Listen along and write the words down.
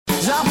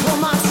I put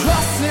my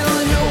trust in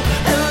you,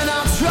 and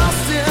I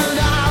trust in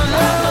love.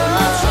 I put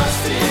my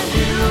trust in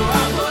you,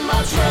 I put my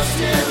trust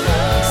in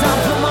love.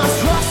 I put my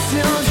trust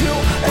in you,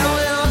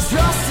 and I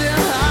trust in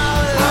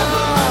love. I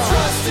put my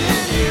trust in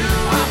you,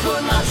 I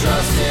put my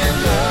trust in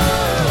love.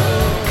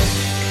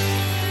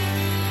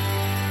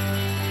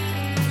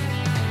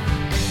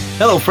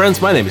 Hello, friends.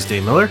 My name is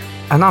Dave Miller.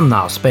 And I'm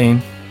Niall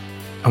Spain.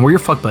 And we're your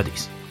fuck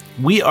buddies.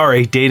 We are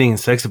a dating and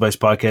sex advice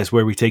podcast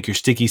where we take your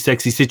sticky,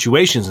 sexy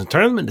situations and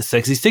turn them into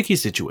sexy, sticky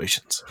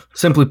situations.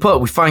 Simply put,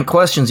 we find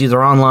questions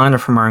either online or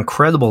from our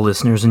incredible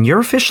listeners, and you're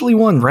officially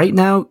one right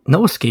now.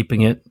 No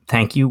escaping it.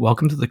 Thank you.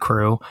 Welcome to the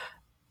crew.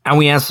 And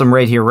we answer them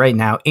right here, right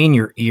now, in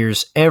your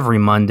ears, every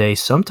Monday,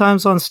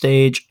 sometimes on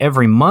stage,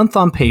 every month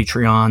on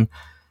Patreon.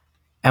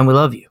 And we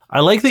love you.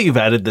 I like that you've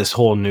added this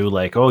whole new,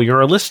 like, oh,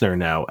 you're a listener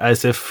now,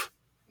 as if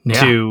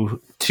to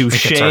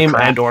shame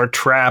and or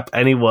trap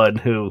anyone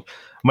who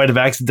might have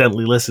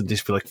accidentally listened.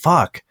 Just be like,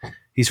 fuck,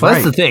 he's right.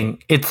 That's the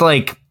thing. It's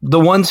like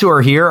the ones who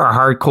are here are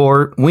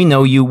hardcore. We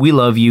know you. We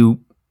love you.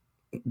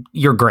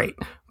 You're great.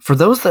 For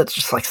those that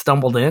just like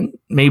stumbled in,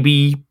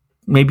 maybe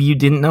you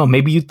didn't know.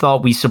 Maybe you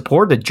thought we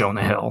supported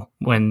Jonah Hill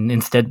when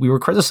instead we were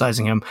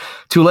criticizing him.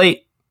 Too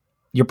late.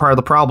 You're part of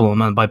the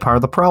problem. And by part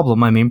of the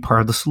problem, I mean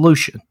part of the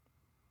solution.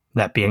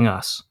 That being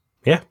us.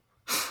 Yeah.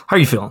 How are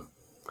you feeling?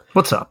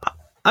 What's up?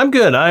 I'm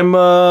good.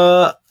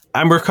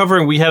 I'm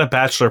recovering. We had a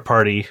bachelor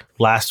party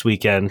last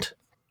weekend.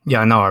 Yeah,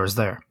 I know. I was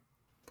there.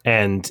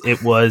 And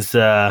it was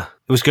good.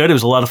 It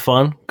was a lot of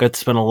fun. Got to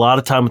spend a lot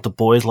of time with the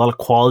boys, a lot of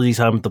quality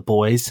time with the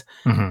boys.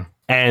 Mm-hmm.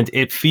 And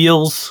it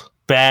feels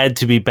bad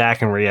to be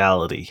back in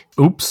reality.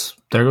 Oops.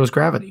 There goes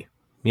gravity.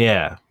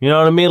 Yeah. You know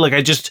what I mean? Like,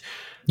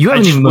 you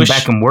haven't even been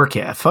back in work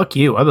yet. Fuck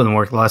you. I've been in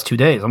work the last 2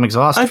 days. I'm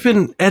exhausted. I've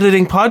been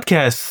editing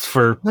podcasts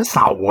for... That's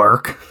not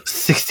work.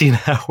 16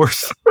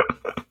 hours.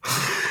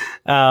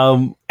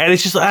 And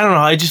it's just, I don't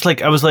know.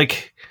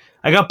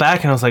 I got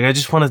back and I was like, I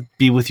just want to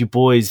be with you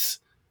boys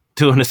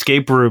doing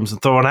escape rooms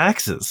and throwing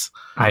axes.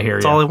 I hear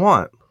you. That's all I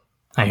want.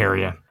 I hear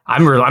you.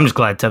 I'm just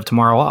glad to have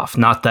tomorrow off.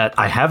 Not that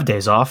I have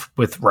days off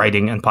with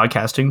writing and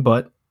podcasting,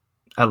 but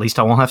at least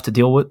I won't have to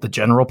deal with the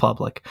general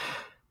public.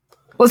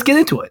 Let's get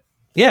into it.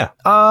 Yeah.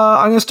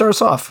 I'm going to start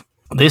us off.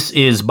 This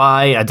is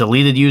by a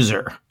deleted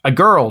user. A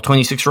girl,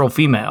 26-year-old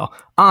female.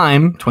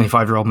 I'm,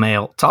 25-year-old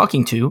male,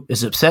 talking to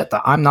is upset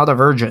that I'm not a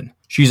virgin.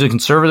 She's a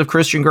conservative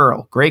Christian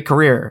girl. Great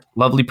career.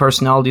 Lovely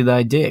personality that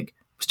I dig.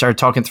 We started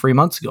talking 3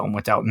 months ago and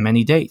went out on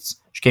many dates.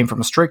 She came from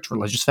a strict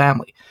religious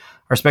family.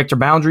 I respect her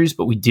boundaries,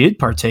 but we did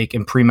partake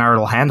in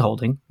pre-marital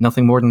handholding.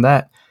 Nothing more than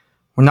that.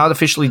 We're not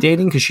officially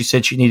dating because she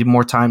said she needed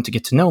more time to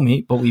get to know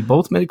me, but we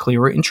both made it clear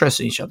we're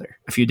interested in each other.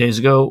 A few days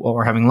ago, while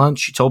we're having lunch,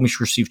 she told me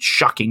she received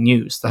shocking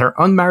news that her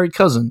unmarried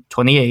cousin,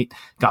 28,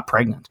 got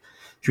pregnant.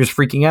 She was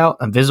freaking out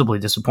and visibly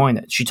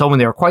disappointed. She told me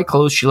they were quite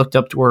close. She looked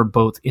up to her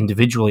both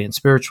individually and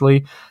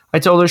spiritually. I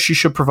told her she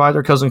should provide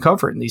her cousin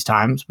comfort in these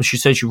times, but she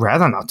said she'd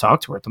rather not talk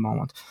to her at the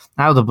moment.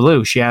 Out of the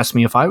blue, she asked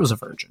me if I was a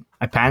virgin.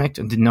 I panicked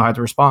and didn't know how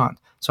to respond,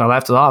 so I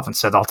laughed it off and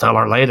said I'll tell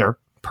her later.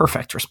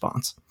 Perfect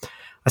response.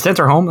 I sent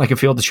her home and I could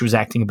feel that she was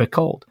acting a bit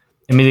cold.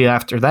 Immediately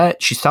after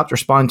that, she stopped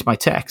responding to my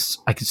texts.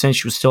 I could sense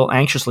she was still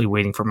anxiously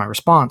waiting for my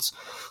response.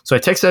 So I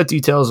texted out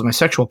details of my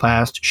sexual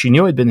past. She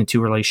knew I'd been in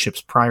 2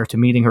 relationships prior to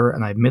meeting her,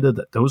 and I admitted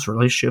that those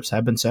relationships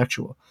had been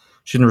sexual.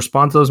 She didn't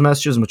respond to those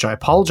messages, in which I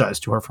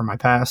apologized to her for my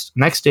past.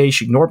 Next day,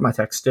 she ignored my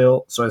text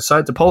still, so I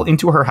decided to pull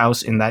into her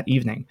house in that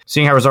evening.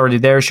 Seeing I was already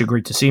there, she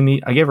agreed to see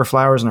me. I gave her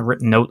flowers and a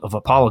written note of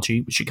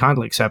apology, which she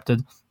kindly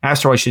accepted. I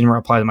asked her why she didn't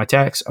reply to my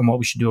text and what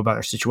we should do about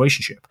our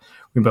situationship.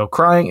 We were both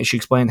crying, and she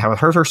explained how it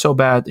hurt her so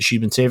bad that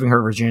she'd been saving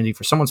her virginity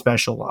for someone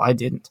special while I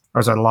didn't, or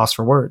was at a loss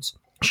for words.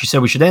 She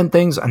said we should end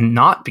things and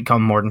not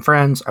become more than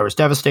friends. I was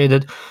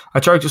devastated. I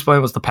tried to explain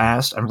it was the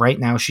past, and right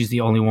now she's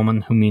the only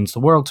woman who means the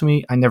world to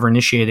me. I never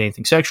initiated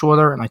anything sexual with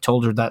her, and I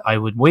told her that I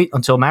would wait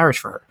until marriage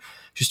for her.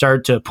 She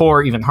started to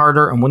pour even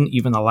harder and wouldn't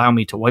even allow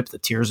me to wipe the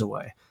tears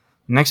away.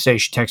 The next day,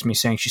 she texted me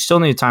saying she still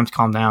needed time to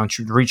calm down.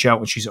 She would reach out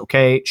when she's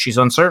okay. She's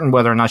uncertain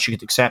whether or not she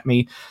could accept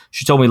me.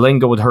 She told me letting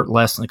go would hurt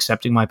less than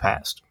accepting my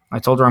past. I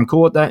told her I'm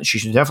cool with that. She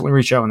should definitely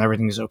reach out when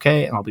everything is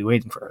okay, and I'll be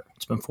waiting for her.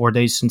 It's been 4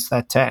 days since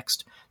that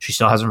text. She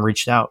still hasn't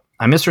reached out.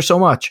 I miss her so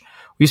much.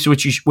 We used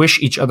to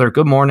wish each other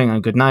good morning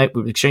and good night.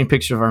 We would exchange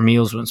pictures of our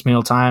meals when it's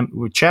mealtime. We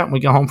would chat when we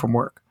get home from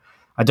work.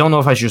 I don't know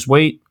if I should just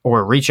wait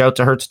or reach out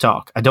to her to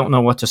talk. I don't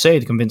know what to say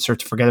to convince her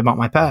to forget about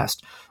my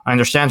past. I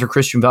understand her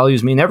Christian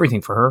values mean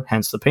everything for her,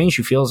 hence the pain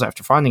she feels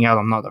after finding out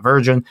I'm not a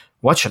virgin.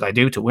 What should I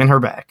do to win her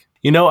back?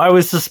 You know, I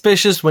was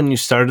suspicious when you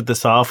started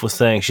this off with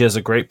saying she has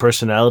a great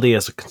personality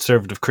as a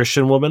conservative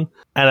Christian woman.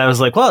 And I was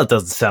like, well, it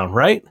doesn't sound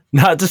right.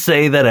 Not to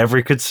say that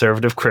every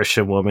conservative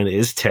Christian woman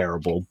is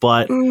terrible,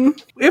 but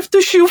if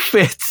the shoe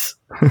fits.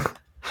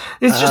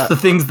 It's just the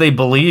things they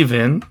believe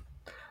in.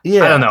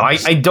 Yeah. I don't know.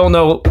 I don't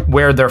know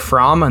where they're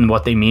from and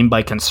what they mean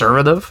by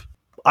conservative.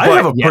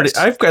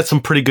 I've got some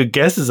pretty good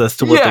guesses as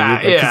to what they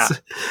mean. Yeah.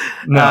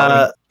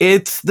 No.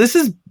 This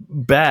is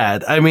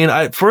bad. I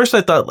mean, first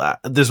I thought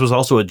this was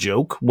also a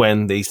joke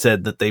when they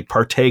said that they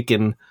partake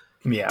in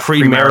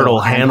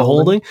premarital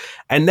hand-holding.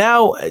 And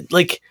now,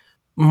 like,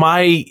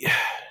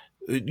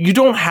 you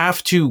don't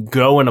have to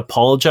go and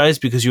apologize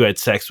because you had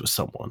sex with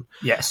someone.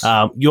 Yes.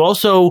 You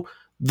also,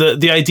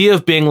 the idea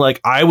of being like,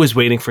 I was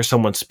waiting for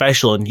someone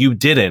special and you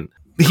didn't.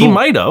 Cool. He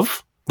might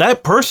have.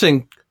 That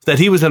person that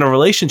he was in a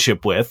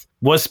relationship with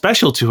was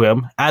special to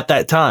him at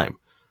that time.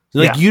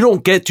 Like, you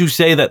don't get to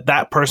say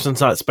that person's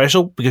not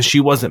special because she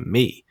wasn't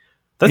me.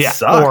 That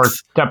sucks. Or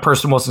that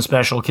person wasn't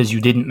special because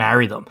you didn't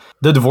marry them.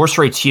 The divorce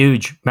rate's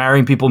huge.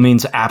 Marrying people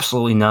means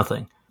absolutely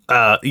nothing.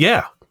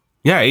 Yeah.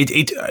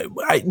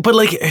 But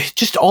like,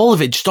 just all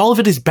of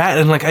it is bad.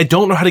 And like, I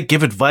don't know how to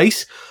give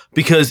advice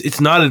because it's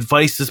not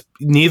advice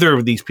neither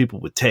of these people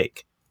would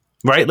take.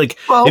 Right? Like,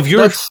 well,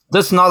 if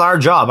that's not our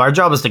job. Our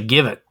job is to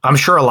give it. I'm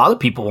sure a lot of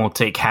people won't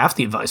take half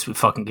the advice we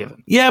fucking give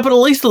them. Yeah, but at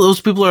least those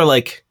people are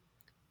like,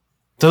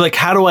 they're like,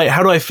 how do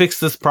I fix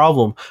this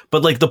problem?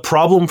 But like, the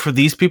problem for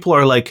these people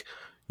are like,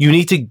 you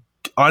need to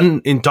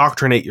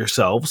indoctrinate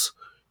yourselves.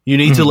 You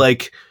need to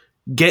like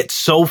get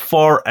so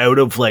far out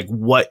of like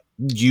what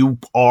you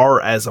are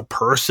as a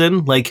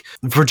person. Like,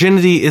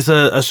 virginity is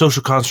a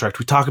social construct.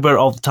 We talk about it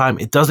all the time.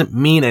 It doesn't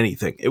mean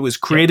anything. It was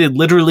created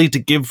literally to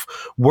give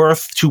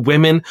worth to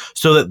women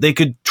so that they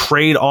could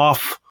trade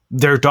off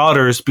their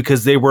daughters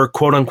because they were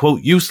quote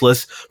unquote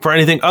useless for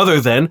anything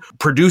other than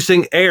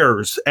producing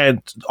heirs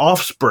and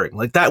offspring.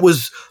 Like, that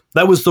was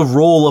the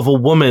role of a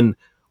woman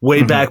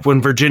way back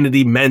when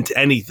virginity meant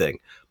anything.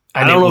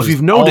 And I don't know if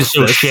you've noticed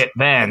this. Shit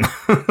then.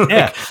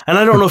 Yeah. And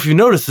I don't know if you've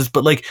noticed this,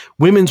 but like,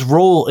 women's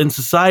role in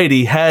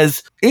society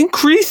has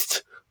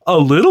increased a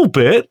little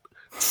bit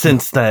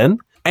since then.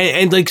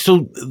 And like,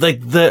 so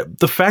like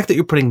the fact that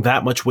you're putting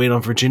that much weight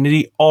on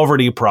virginity,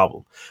 already a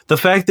problem. The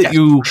fact that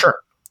you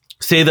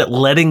say that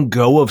letting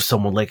go of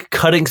someone, like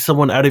cutting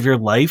someone out of your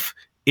life,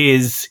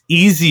 is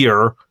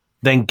easier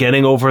than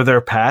getting over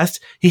their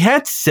past. He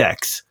had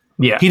sex.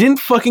 Yeah. He didn't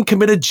fucking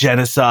commit a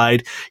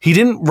genocide. He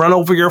didn't run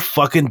over your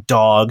fucking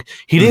dog.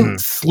 He didn't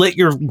slit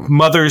your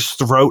mother's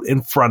throat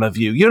in front of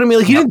you. You know what I mean?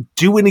 Like, he didn't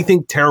do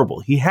anything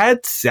terrible. He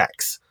had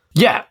sex.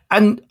 Yeah.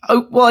 And,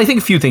 well, I think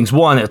a few things.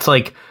 One, it's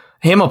like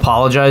him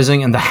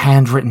apologizing and the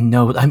handwritten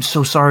note. I'm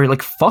so sorry.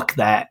 Like, fuck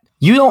that.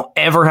 You don't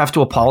ever have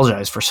to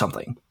apologize for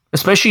something.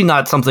 Especially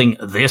not something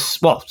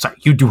this... Well, sorry,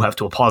 you do have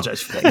to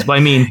apologize for things. But I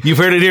mean... You've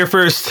heard it here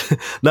first.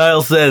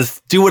 Niall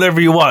says, do whatever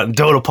you want.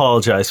 Don't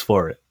apologize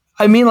for it.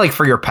 I mean, like,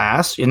 for your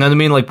past, you know what I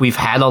mean? Like, we've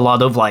had a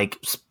lot of, like,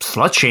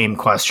 slut shame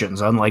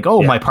questions. I'm like,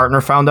 my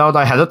partner found out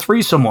I had a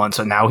threesome once,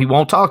 and now he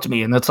won't talk to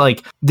me. And it's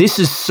like, this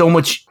is so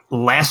much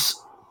less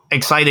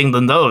exciting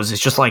than those.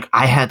 It's just like,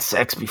 I had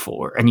sex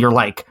before. And you're,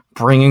 like,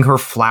 bringing her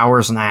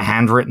flowers and a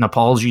handwritten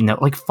apology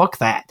note. Like, fuck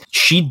that.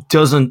 She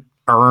doesn't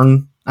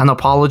earn an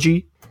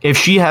apology. If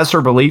she has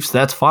her beliefs,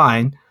 that's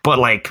fine. But,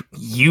 like,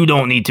 you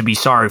don't need to be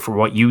sorry for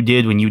what you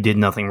did when you did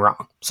nothing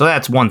wrong. So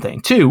that's one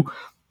thing. Two,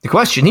 the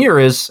question here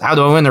is, how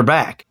do I win her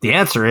back? The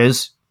answer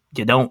is,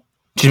 you don't.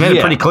 She's made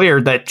it pretty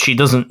clear that she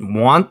doesn't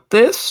want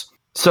this.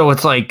 So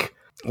it's like,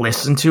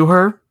 listen to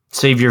her,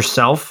 save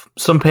yourself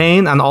some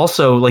pain. And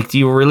also, like, do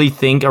you really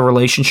think a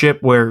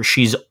relationship where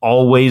she's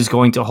always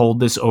going to hold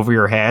this over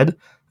your head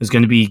is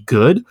going to be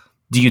good?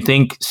 Do you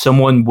think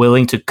someone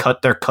willing to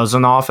cut their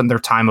cousin off in their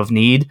time of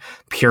need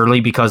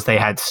purely because they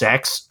had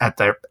sex at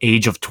the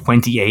age of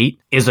 28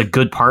 is a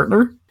good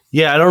partner?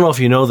 Yeah, I don't know if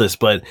you know this,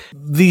 but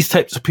these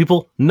types of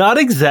people, not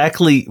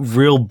exactly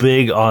real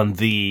big on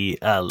the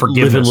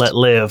live and let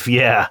live.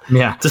 Yeah.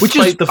 Yeah. Which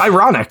is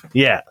ironic.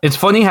 Yeah. It's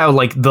funny how,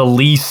 like, the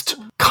least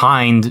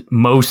kind,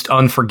 most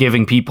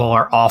unforgiving people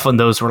are often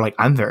those who are like,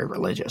 I'm very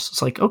religious.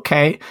 It's like,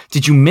 okay,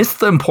 did you miss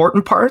the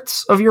important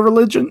parts of your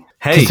religion?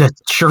 Hey, that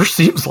sure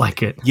seems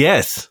like it.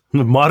 Yes.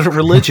 Modern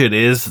religion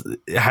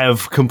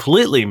have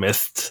completely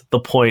missed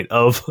the point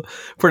of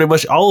pretty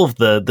much all of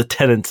the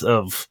tenets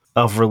of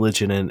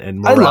religion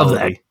and morality. I love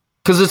that.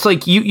 Because it's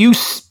like, you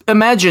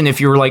imagine if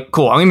you were like,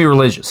 cool, I'm going to be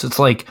religious. It's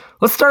like,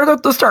 let's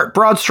start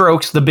broad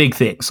strokes, the big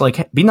things.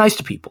 Like, be nice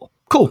to people.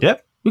 Cool.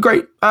 Yep. Be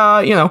great.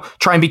 Try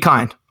and be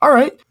kind. All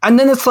right. And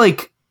then it's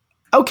like,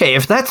 okay,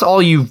 if that's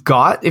all you've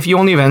got, if you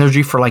only have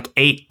energy for like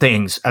 8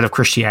 things out of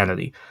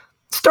Christianity,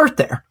 start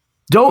there.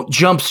 Don't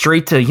jump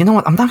straight to, you know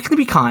what, I'm not going to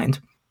be kind.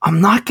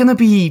 I'm not going to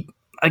be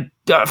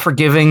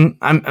forgiving.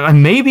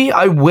 Maybe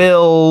I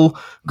will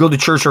go to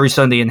church every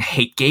Sunday and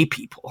hate gay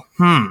people.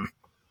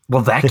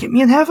 Will that get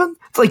me in heaven?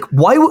 It's like,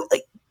 why would...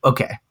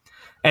 okay.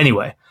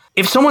 Anyway,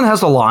 if someone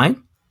has a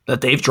line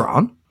that they've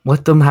drawn,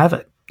 let them have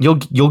it.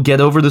 You'll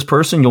get over this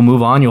person. You'll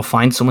move on. You'll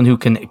find someone who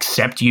can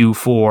accept you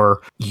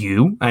for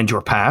you and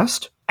your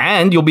past,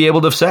 and you'll be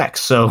able to have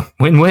sex. So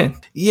win-win.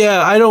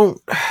 Yeah, I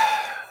don't...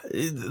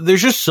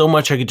 There's just so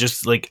much I could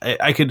just, like...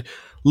 I could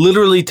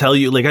literally tell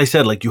you, like I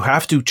said, like, you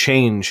have to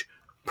change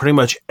pretty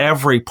much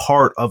every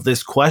part of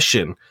this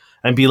question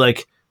and be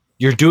like,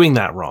 you're doing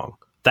that wrong.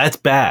 That's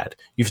bad.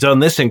 You've done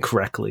this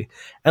incorrectly.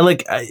 And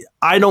like,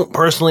 I don't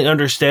personally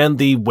understand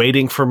the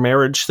waiting for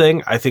marriage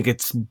thing. I think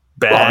it's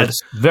bad. Well,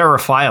 it's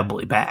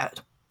verifiably bad.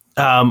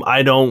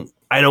 I don't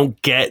I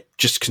don't get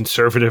just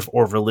conservative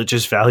or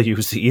religious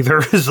values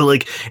either. So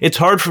like, it's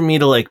hard for me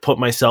to like put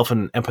myself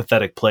in an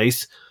empathetic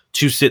place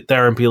to sit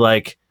there and be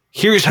like,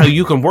 here's how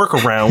you can work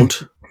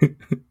around.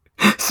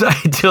 So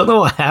I don't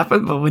know what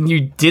happened, but when you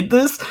did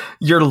this,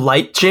 your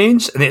light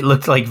changed and it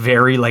looked like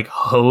very like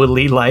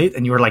holy light,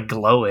 and you were like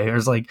glowing. I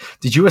was like,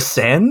 did you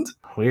ascend?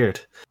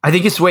 Weird. I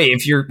think it's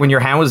when your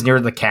hand was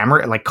near the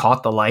camera, it like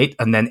caught the light,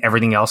 and then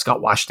everything else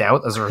got washed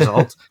out as a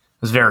result.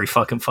 It was very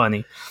fucking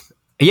funny.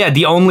 Yeah,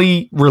 the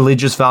only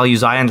religious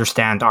values I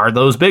understand are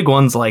those big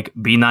ones, like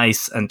be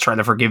nice and try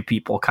to forgive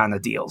people kind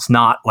of deals,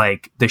 not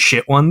like the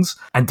shit ones,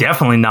 and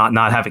definitely not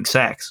having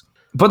sex.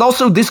 But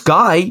also, this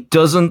guy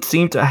doesn't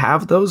seem to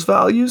have those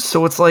values,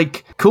 so it's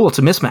like, cool, it's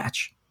a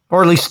mismatch.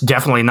 Or at least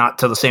definitely not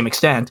to the same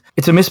extent.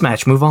 It's a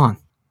mismatch, move on.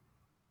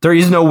 There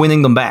is no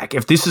winning them back.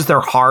 If this is their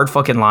hard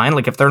fucking line,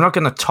 like if they're not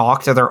going to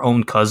talk to their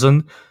own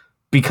cousin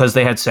because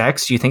they had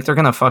sex, do you think they're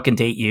going to fucking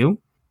date you?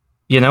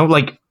 You know,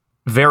 like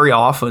very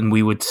often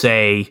we would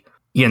say,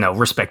 you know,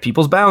 respect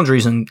people's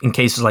boundaries in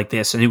cases like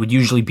this. And it would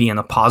usually be in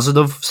a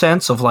positive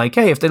sense of like,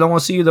 hey, if they don't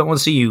want to see you, don't want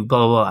to see you,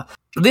 blah, blah, blah.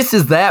 This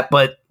is that,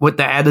 but with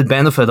the added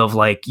benefit of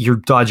like, you're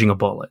dodging a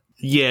bullet.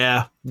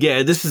 Yeah,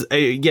 this is,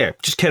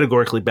 just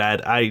categorically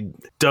bad. I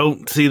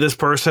don't see this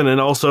person, and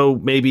also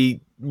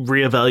maybe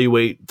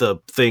reevaluate the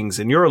things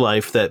in your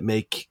life that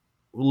make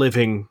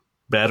living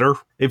better.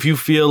 If you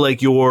feel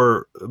like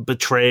you're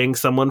betraying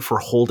someone for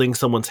holding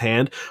someone's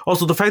hand.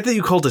 Also, the fact that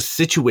you called a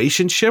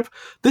situationship,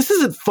 this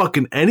isn't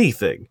fucking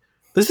anything.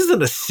 This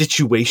isn't a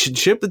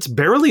situationship. It's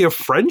barely a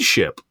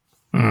friendship.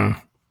 Move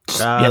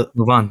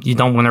on. You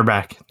don't win her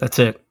back. That's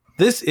it.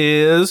 This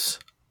is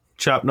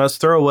Chop Nuts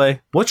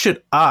Throwaway. What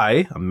should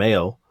I, a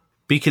male,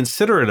 be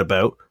considerate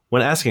about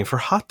when asking for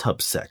hot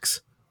tub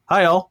sex?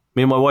 Hi all.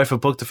 Me and my wife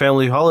have booked a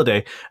family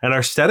holiday, and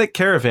our static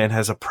caravan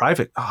has a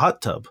private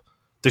hot tub.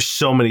 There's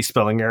so many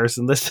spelling errors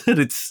in this, and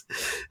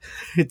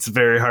it's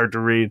very hard to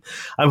read.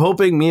 I'm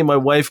hoping me and my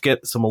wife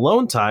get some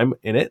alone time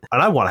in it,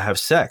 and I want to have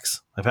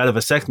sex. I've had a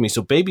vasectomy,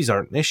 so babies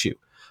aren't an issue.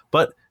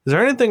 But is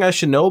there anything I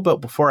should know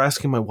about before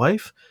asking my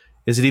wife?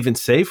 Is it even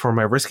safe, or am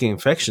I risking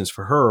infections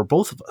for her or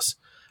both of us?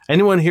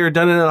 Anyone here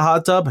done it in a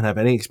hot tub and have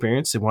any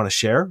experience they want to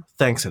share?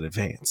 Thanks in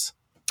advance.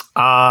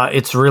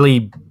 It's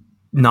really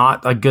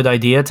not a good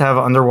idea to have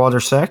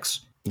underwater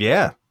sex.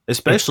 Yeah,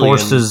 especially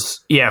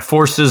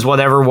forces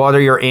whatever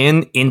water you're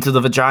in into the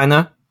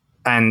vagina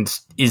and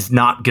is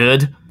not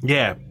good.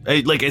 Yeah,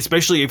 like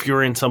especially if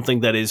you're in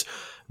something that is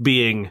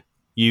being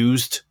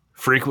used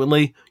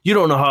frequently. You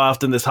don't know how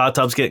often this hot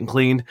tub's getting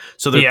cleaned,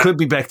 so there could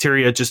be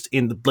bacteria just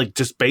in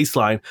just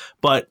baseline,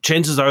 but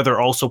chances are they're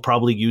also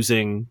probably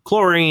using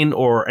chlorine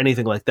or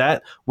anything like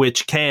that,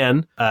 which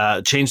can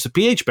change the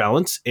pH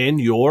balance in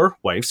your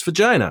wife's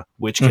vagina,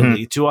 which can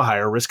lead to a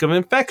higher risk of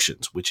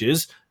infections, which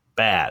is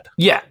bad.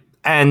 Yeah,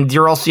 and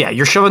you're also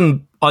you're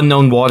shoving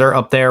unknown water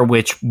up there,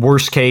 which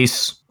worst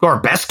case or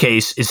best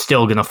case is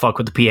still going to fuck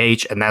with the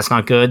pH, and that's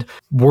not good.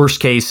 Worst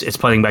case, it's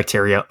putting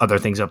bacteria, other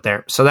things up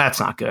there, so that's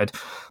not good.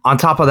 On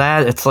top of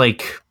that, it's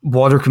like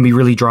water can be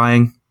really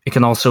drying. It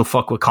can also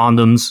fuck with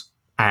condoms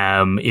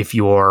if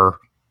you're,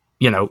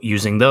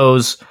 using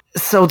those.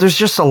 So there's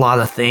just a lot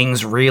of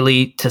things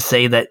really to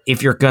say that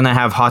if you're going to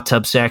have hot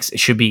tub sex, it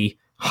should be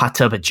hot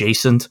tub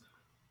adjacent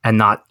and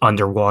not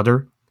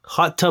underwater.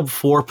 Hot tub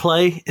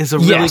foreplay is a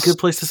really good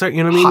place to start.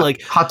 You know what I mean?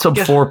 Like hot tub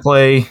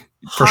foreplay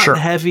for sure.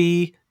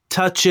 Heavy,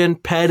 touching,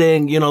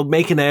 petting,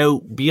 making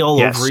out, be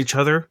all over each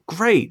other.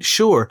 Great,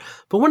 sure.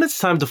 But when it's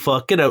time to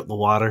fuck, get out in the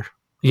water.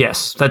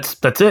 Yes,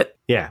 that's it.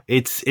 Yeah,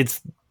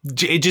 it's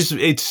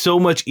so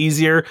much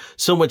easier,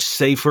 so much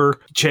safer.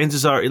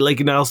 Chances are, like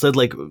Niall said,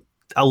 like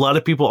a lot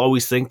of people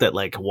always think that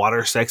like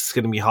water sex is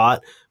going to be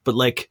hot, but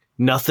like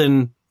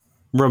nothing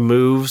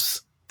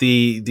removes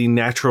the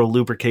natural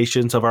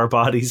lubrications of our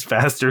bodies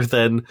faster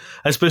than,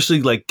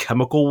 especially like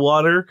chemical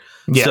water.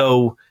 Yeah.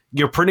 So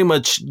you're pretty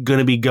much going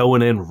to be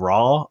going in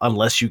raw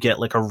unless you get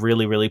like a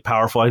really, really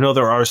powerful. I know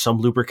there are some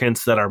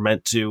lubricants that are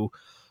meant to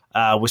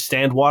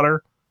withstand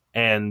water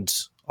and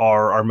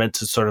are meant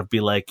to sort of be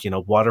like,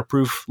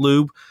 waterproof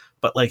lube.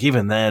 But like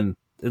even then,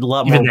 a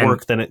lot more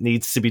work than it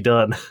needs to be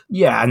done.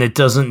 Yeah, and it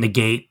doesn't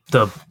negate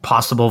the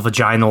possible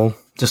vaginal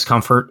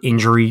discomfort,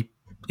 injury,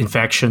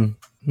 infection.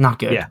 Not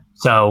good. Yeah.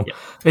 So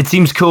it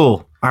seems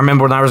cool. I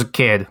remember when I was a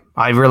kid,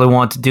 I really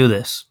wanted to do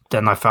this.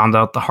 Then I found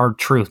out the hard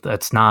truth.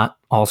 That's not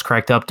all it's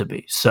cracked up to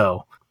be.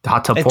 So the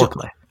hot tub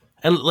foreplay.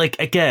 And like,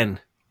 again,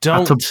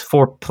 don't... Hot tub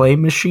foreplay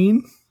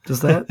machine?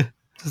 Does that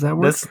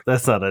work?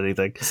 That's not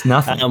anything. It's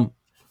nothing.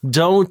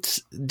 Don't,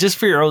 just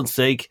for your own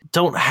sake,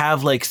 don't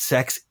have like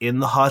sex in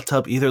the hot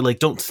tub either. Like,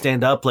 don't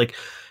stand up. Like,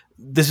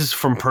 this is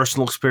from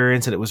personal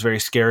experience and it was very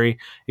scary.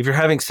 If you're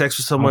having sex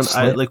with someone,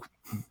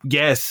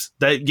 yes.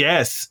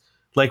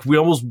 Like, we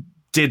almost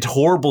did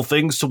horrible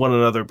things to one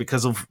another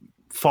because of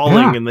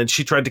falling, and then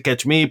she tried to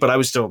catch me, but I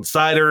was still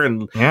inside her,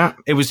 and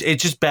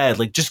it's just bad.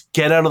 Like, just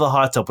get out of the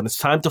hot tub when it's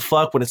time to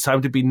fuck, when it's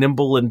time to be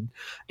nimble and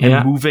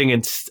moving,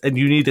 and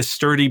you need a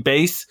sturdy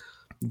base.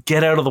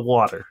 Get out of the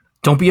water.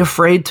 Don't be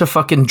afraid to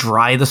fucking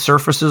dry the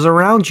surfaces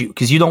around you,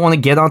 because you don't want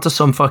to get onto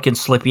some fucking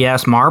slippy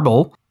ass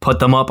marble, put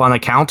them up on a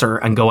counter,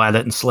 and go at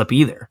it and slip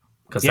either.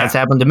 Because that's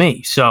happened to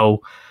me.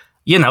 So,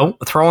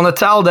 throwing a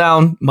towel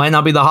down might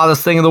not be the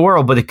hottest thing in the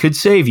world, but it could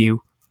save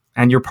you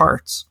and your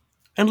parts.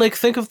 And like,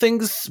 think of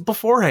things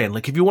beforehand.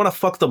 Like, if you want to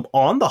fuck them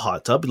on the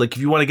hot tub, like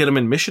if you want to get them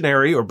in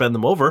missionary or bend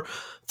them over,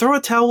 throw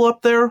a towel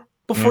up there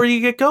before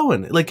you get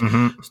going. Like, be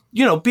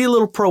a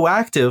little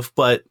proactive,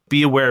 but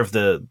be aware of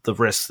the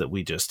risks that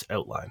we just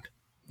outlined.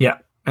 Yeah,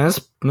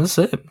 that's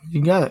it.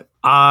 You got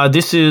it.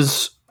 This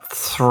is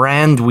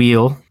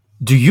Thrandwheel.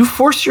 Do you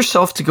force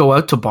yourself to go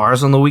out to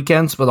bars on the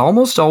weekends, but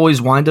almost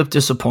always wind up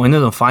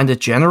disappointed and find it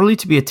generally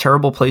to be a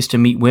terrible place to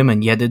meet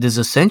women, yet it is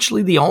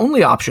essentially the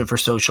only option for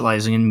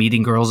socializing and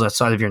meeting girls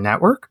outside of your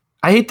network?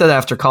 I hate that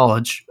after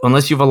college,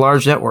 unless you have a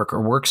large network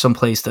or work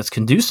someplace that's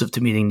conducive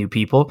to meeting new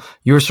people,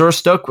 you are sort of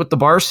stuck with the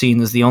bar scene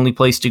as the only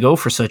place to go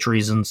for such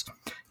reasons.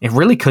 It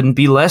really couldn't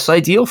be less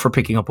ideal for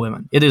picking up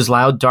women. It is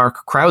loud,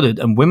 dark, crowded,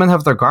 and women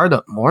have their guard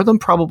up more than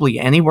probably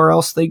anywhere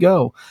else they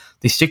go.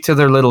 They stick to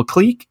their little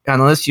clique,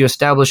 and unless you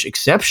establish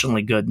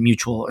exceptionally good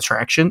mutual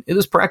attraction, it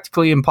is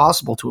practically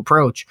impossible to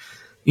approach.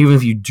 Even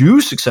if you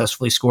do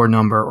successfully score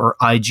number or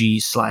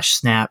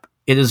IG/snap,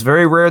 it is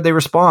very rare they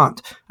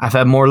respond. I've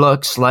had more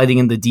luck sliding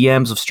in the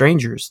DMs of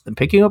strangers than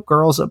picking up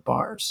girls at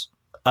bars.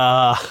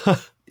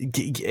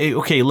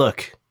 Okay,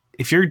 look.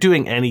 If you're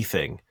doing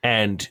anything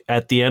and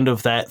at the end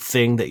of that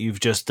thing that you've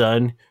just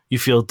done, you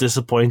feel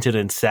disappointed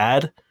and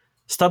sad,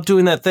 stop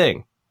doing that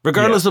thing.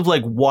 Regardless of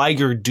like why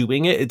you're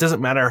doing it, it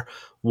doesn't matter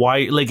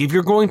why. Like, if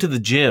you're going to the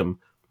gym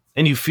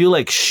and you feel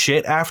like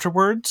shit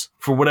afterwards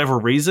for whatever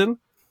reason,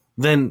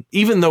 then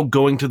even though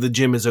going to the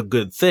gym is a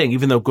good thing,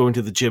 even though going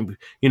to the gym,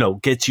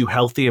 gets you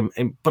healthy,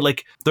 but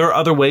like there are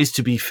other ways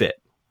to be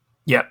fit.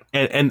 Yeah.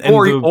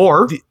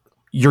 Or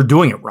you're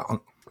doing it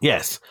wrong.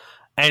 Yes.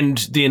 And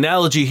the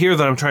analogy here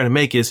that I'm trying to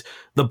make is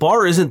the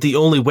bar isn't the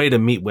only way to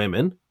meet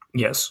women.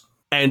 Yes.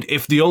 And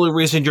if the only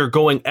reason you're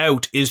going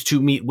out is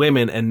to meet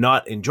women and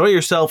not enjoy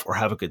yourself or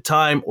have a good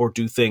time or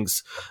do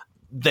things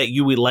that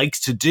you would like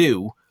to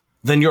do,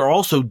 then you're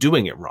also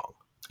doing it wrong.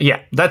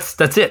 Yeah, that's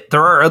it.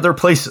 There are other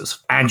places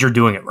and you're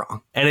doing it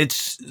wrong. And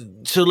it's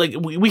so like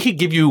we could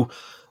give you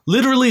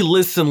literally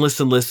lists and lists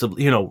and lists of,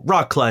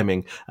 rock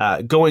climbing,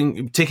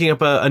 taking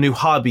up a new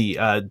hobby,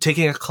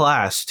 taking a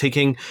class,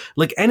 taking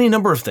like any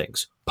number of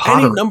things,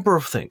 Pottery. any number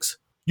of things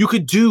you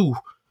could do.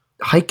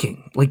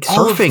 Hiking, like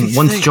all surfing,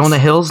 once things. Jonah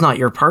Hill's not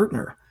your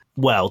partner.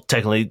 Well,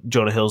 technically,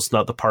 Jonah Hill's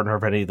not the partner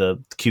of any of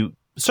the cute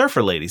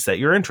surfer ladies that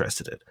you're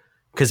interested in.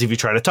 Because if you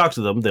try to talk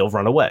to them, they'll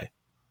run away.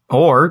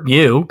 Or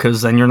you,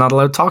 because then you're not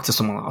allowed to talk to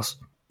someone else.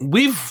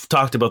 We've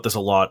talked about this a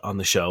lot on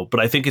the show, but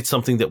I think it's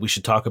something that we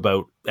should talk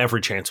about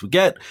every chance we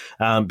get,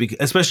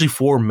 especially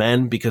for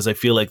men, because I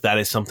feel like that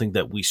is something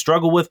that we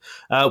struggle with.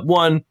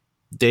 One,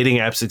 dating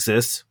apps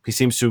exist. He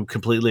seems to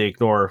completely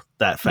ignore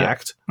that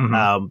fact. Yeah.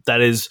 Mm-hmm. That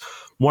is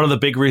one of the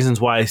big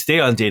reasons why I stay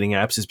on dating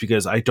apps is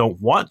because I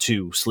don't want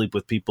to sleep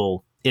with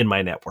people in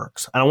my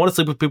networks. I don't want to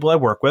sleep with people I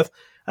work with.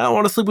 I don't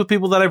want to sleep with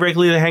people that I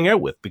regularly hang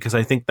out with because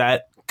I think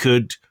that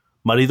could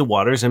muddy the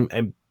waters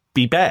and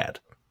be bad.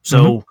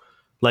 So,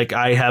 like,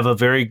 I have a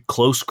very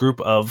close group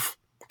of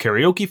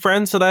karaoke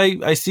friends that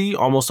I see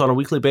almost on a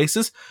weekly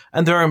basis,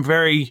 and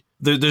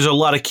there's a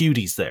lot of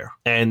cuties there,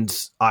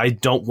 and I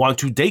don't want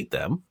to date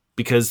them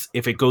because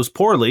if it goes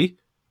poorly,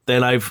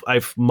 then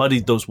I've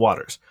muddied those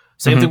waters.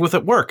 Same thing with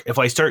at work. If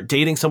I start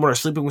dating someone or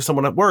sleeping with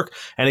someone at work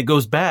and it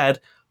goes bad,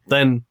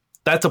 then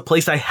that's a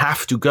place I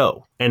have to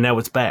go, and now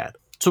it's bad.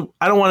 So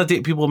I don't want to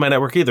date people in my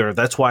network either.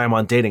 That's why I'm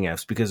on dating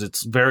apps, because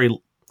it's very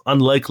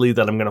unlikely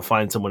that I'm going to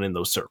find someone in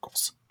those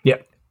circles. Yeah.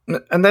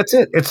 And that's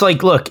it. It's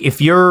like, look,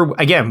 if you're,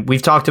 again,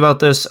 we've talked about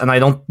this, and I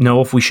don't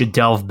know if we should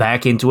delve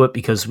back into it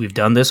because we've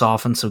done this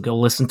often. So go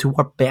listen to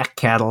our back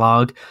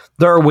catalog.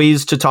 There are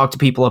ways to talk to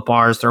people at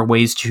bars. There are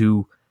ways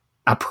to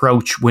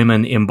approach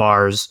women in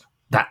bars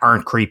that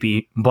aren't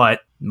creepy,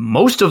 but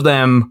most of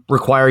them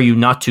require you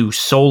not to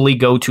solely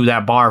go to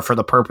that bar for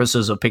the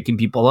purposes of picking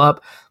people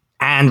up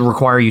and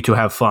require you to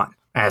have fun.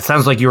 And it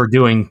sounds like you're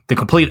doing the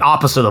complete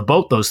opposite of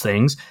both those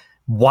things,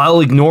 while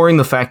ignoring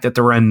the fact that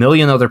there are a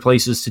million other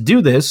places to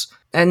do this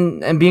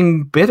and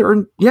being bitter.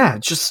 And yeah,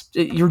 just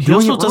you're doing it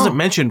wrong. He also doesn't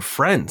mention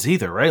friends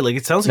either, right? Like,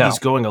 it sounds like he's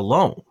going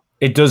alone.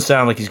 It does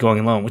sound like he's going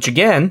alone, which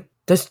again,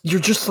 you're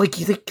just like,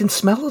 they can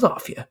smell it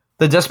off you.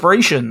 The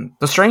desperation,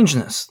 the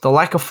strangeness, the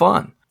lack of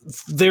fun.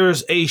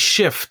 There's a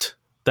shift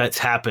that's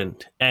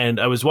happened, and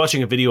I was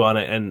watching a video on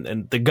it,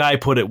 and the guy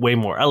put it way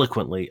more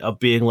eloquently of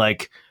being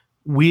like,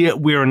 we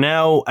are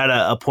now at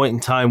a point in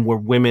time where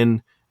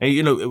women,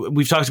 and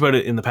we've talked about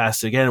it in the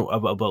past again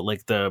about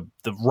like the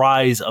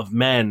rise of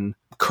men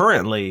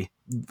currently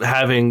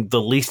having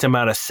the least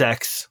amount of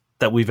sex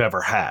that we've ever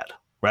had,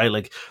 right?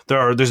 Like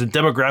there's a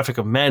demographic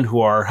of men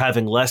who are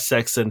having less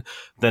sex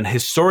than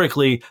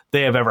historically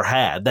they have ever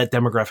had. That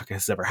demographic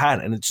has ever had,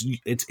 and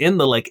it's in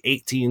the like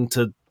 18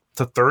 to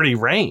 30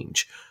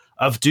 range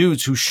of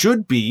dudes who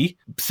should be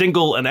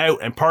single and out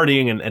and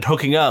partying and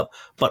hooking up,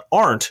 but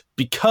aren't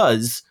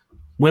because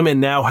women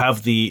now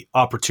have the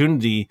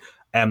opportunity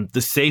and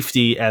the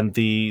safety and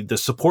the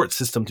support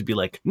system to be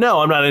like, no,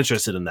 I'm not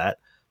interested in that.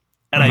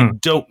 And I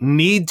don't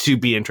need to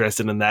be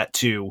interested in that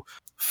to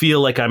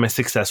feel like I'm a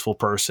successful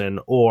person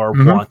or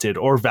wanted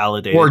or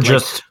validated. Or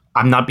just,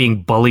 I'm not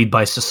being bullied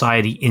by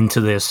society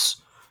into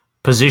this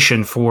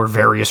position for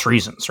various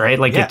reasons, right?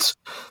 Like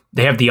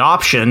they have the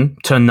option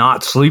to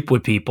not sleep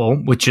with people,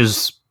 which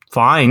is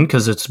fine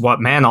because it's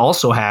what men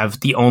also have.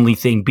 The only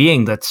thing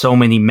being that so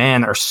many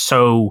men are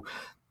so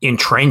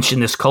entrenched in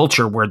this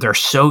culture where they're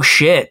so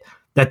shit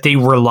that they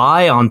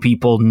rely on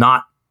people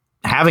not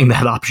having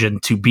that option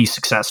to be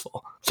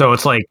successful. So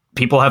it's like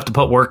people have to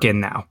put work in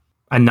now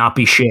and not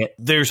be shit.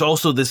 There's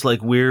also this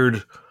like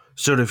weird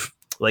sort of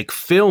like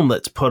film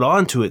that's put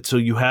onto it. So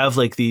you have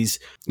like these,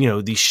 you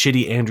know, these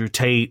shitty Andrew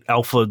Tate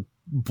alpha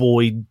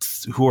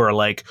boys who are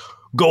like,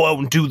 go out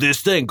and do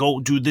this thing, go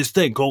do this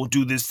thing, go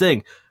do this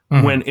thing.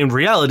 When in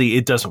reality,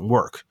 it doesn't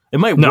work. It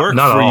might work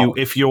for you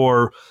if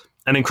you're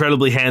an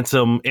incredibly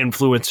handsome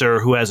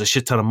influencer who has a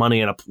shit ton of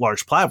money and a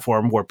large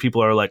platform where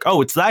people are like,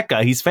 oh, it's that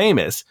guy, he's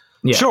famous.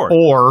 Yeah. Sure.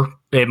 Or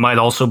it might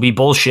also be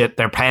bullshit.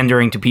 They're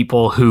pandering to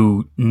people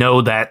who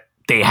know that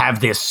they have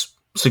this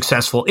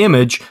successful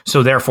image,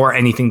 so therefore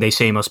anything they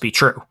say must be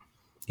true.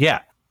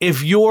 Yeah.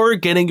 If you're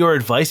getting your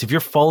advice, if you're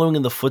following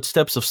in the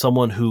footsteps of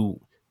someone who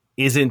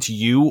isn't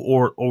you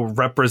or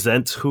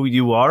represents who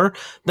you are,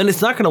 then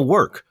it's not going to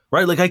work,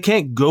 right? Like I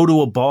can't go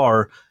to a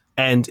bar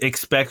and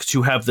expect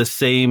to have the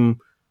same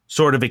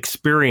sort of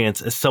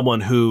experience as someone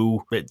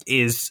who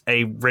is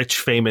a rich,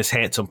 famous,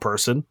 handsome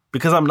person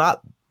because I'm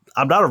not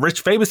a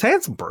rich, famous,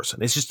 handsome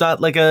person. It's just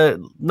not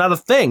a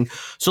thing.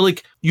 So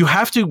like you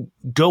have to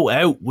go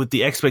out with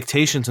the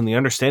expectations and the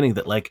understanding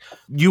that like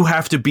you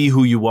have to be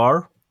who you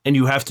are and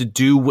you have to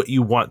do what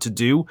you want to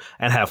do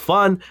and have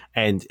fun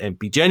and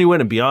be genuine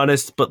and be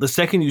honest. But the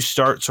second you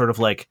start sort of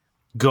like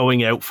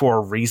going out for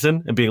a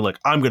reason and being like,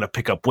 I'm going to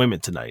pick up women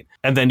tonight,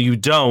 and then you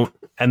don't,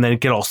 and then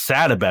get all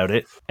sad about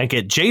it and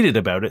get jaded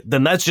about it,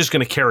 then that's just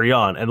going to carry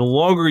on. And the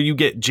longer you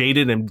get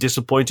jaded and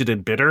disappointed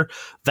and bitter,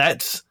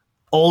 that's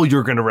all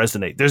you're going to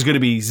resonate. There's going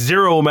to be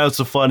zero amounts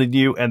of fun in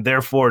you, and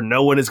therefore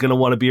no one is going to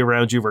want to be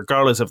around you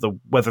regardless of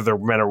whether they're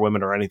men or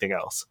women or anything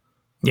else.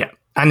 Yeah.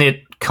 And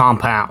it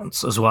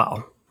compounds as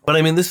well. But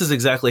I mean, this is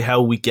exactly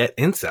how we get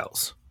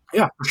incels.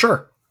 Yeah, for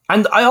sure.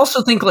 And I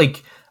also think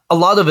like a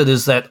lot of it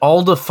is that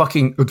all the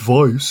fucking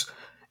advice,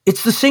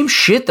 it's the same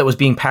shit that was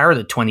being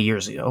parroted 20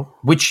 years ago,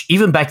 which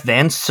even back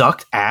then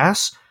sucked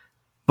ass.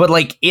 But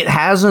like it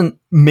hasn't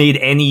made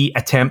any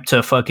attempt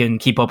to fucking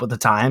keep up with the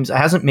times. It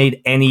hasn't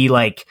made any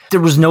like, there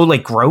was no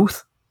like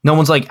growth. No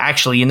one's like,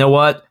 actually, you know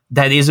what?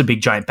 That is a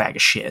big giant bag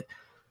of shit.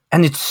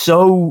 And it's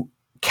so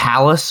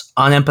callous,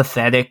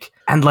 unempathetic,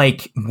 and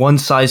like one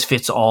size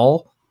fits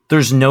all.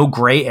 There's no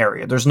gray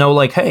area. There's no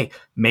like, hey,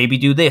 maybe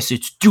do this.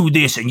 It's do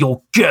this and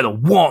you'll get a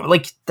woman.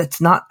 Like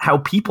that's not how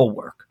people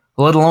work,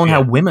 let alone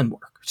how women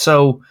work.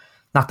 So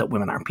not that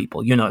women aren't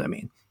people, you know what I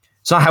mean?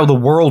 It's not how the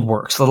world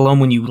works, let alone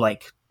when you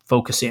like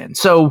focus in.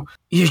 So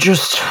you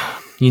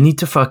need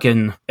to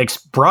fucking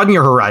broaden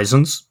your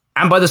horizons.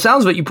 And by the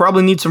sounds of it, you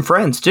probably need some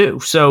friends too.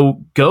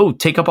 So go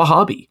take up a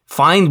hobby,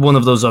 find one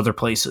of those other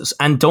places,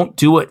 and don't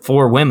do it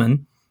for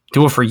women.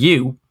 Do it for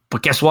you.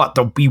 But guess what?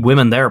 There'll be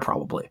women there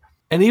probably.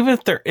 And even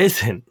if there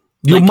isn't,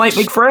 you might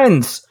make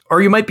friends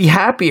or you might be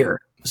happier.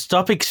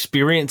 Stop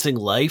experiencing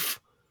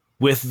life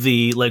with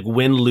the like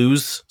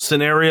win-lose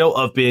scenario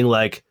of being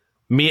like,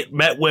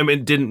 met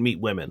women, didn't meet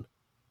women.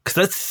 Because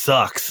that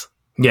sucks.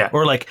 Yeah.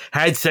 Or like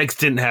had sex,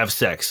 didn't have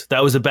sex.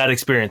 That was a bad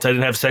experience. I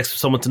didn't have sex with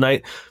someone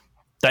tonight.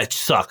 That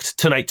sucked.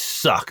 Tonight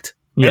sucked.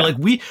 Yeah.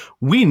 And like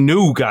we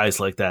knew guys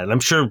like that. And I'm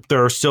sure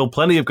there are still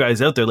plenty of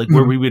guys out there like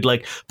where we would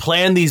like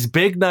plan these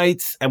big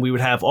nights and we would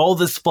have all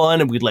this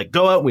fun and we'd like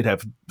go out and we'd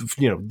have,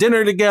 you know,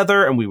 dinner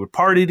together and we would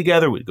party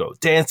together. We'd go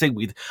dancing.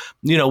 We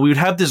would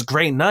have this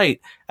great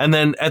night. And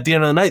then at the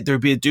end of the night,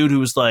 there'd be a dude who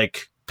was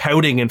like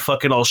pouting and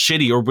fucking all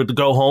shitty or would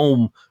go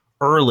home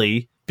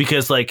early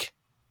because like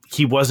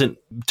he wasn't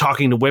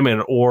talking to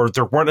women or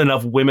there weren't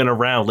enough women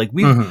around. Like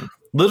we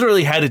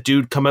literally had a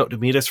dude come out to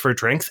meet us for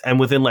drinks and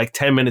within like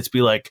 10 minutes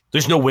be like,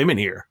 there's no women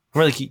here.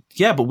 We're like,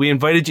 yeah, but we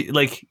invited you,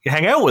 like,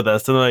 hang out with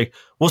us. And they're like,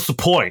 what's the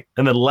point?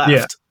 And then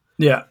left.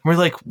 Yeah. We're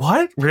like,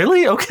 what?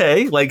 Really?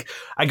 Okay. Like,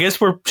 I guess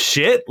we're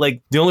shit.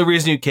 Like, the only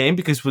reason you came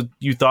because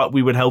you thought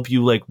we would help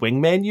you, like,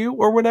 wingman you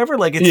or whatever.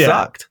 Like, it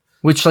sucked.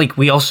 Which, like,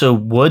 we also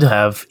would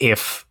have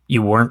if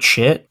you weren't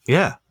shit.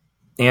 Yeah.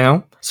 You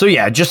know? So,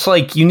 yeah, just,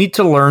 like, you need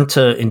to learn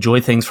to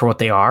enjoy things for what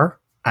they are.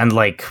 And,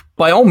 like,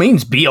 by all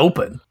means, be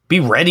open. Be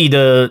ready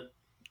to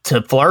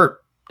flirt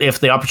if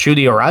the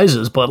opportunity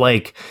arises, but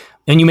like,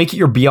 and you make it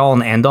your be all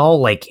and end all,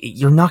 like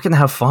you're not going to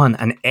have fun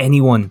and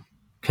anyone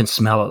can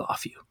smell it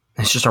off you.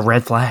 It's just a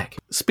red flag.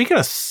 Speaking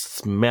of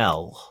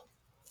smell,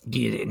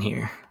 get in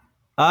here.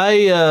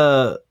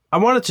 I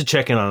wanted to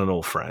check in on an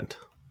old friend.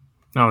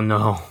 Oh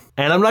no.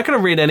 And I'm not going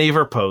to read any of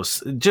her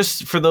posts.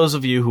 Just for those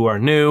of you who are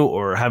new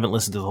or haven't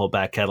listened to the whole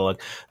back catalog,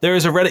 there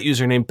is a Reddit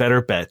user named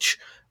Better Betch.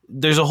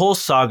 There's a whole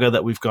saga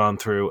that we've gone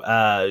through.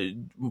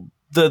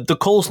 the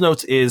Cole's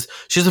notes is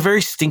she has a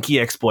very stinky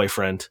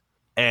ex-boyfriend.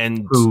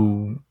 And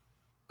Ooh.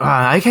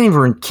 I can't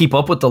even keep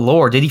up with the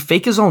lore. Did he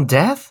fake his own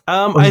death?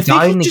 Or I he think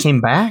died and he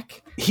came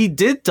back? he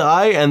did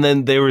die, and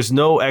then there was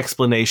no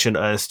explanation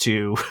as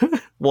to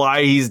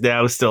why he's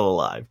now still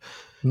alive.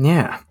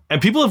 Yeah.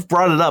 And people have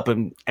brought it up,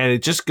 and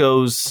it just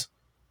goes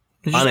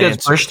It just unanswered.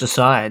 gets pushed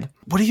aside.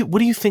 What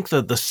do you think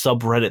the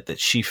subreddit that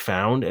she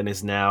found and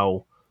is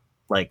now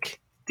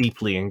like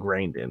deeply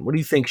ingrained in? What do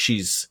you think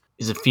she's?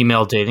 Is it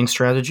female dating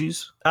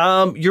strategies?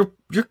 You're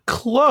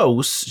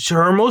close.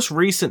 Her most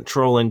recent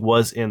trolling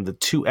was in the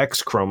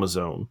 2X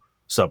chromosome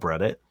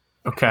subreddit,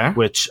 Okay.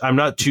 which I'm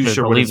not too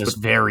sure I what believe is. it's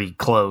very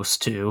close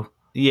to.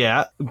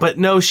 Yeah, but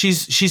no,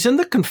 she's in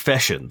the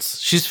confessions.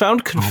 She's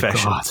found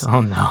confessions.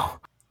 Oh no.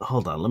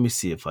 Hold on, let me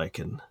see if I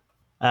can.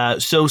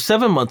 So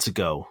 7 months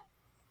ago,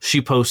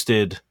 she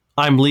posted,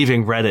 "I'm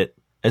leaving Reddit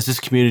as this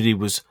community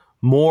was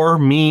more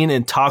mean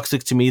and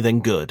toxic to me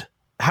than good."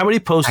 How many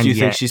posts And do you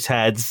think yet- she's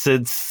had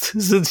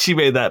since she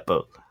made that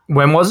post?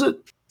 When was it?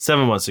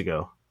 7 months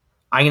ago.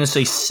 I'm gonna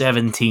say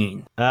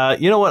 17.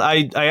 You know what?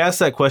 I asked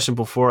that question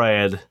before I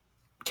had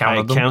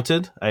Counted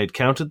them? I had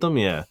counted them,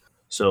 yeah.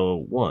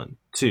 So 1,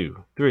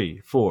 2,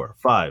 3, 4,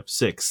 5,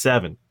 6,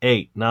 7,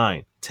 8,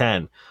 9,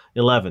 10,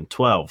 11,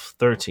 12,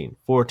 13,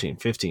 14,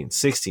 15,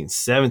 16,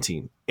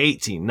 17,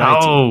 18,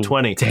 19, Oh,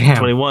 20, damn.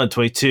 21,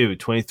 22,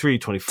 23,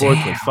 24,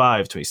 Damn.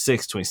 25,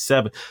 26,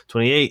 27,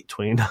 28,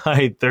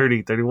 29,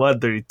 30, 31,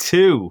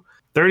 32.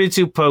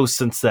 32 posts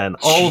since then.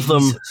 All of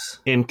them Jesus.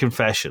 in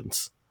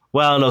confessions.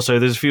 Well, no, sorry.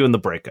 There's a few in the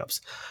breakups.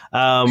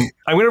 I'm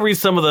going to read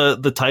some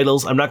of the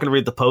titles. I'm not going to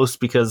read the posts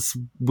because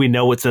we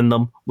know what's in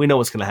them. We know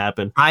what's going to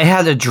happen. I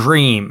had a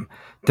dream.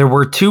 There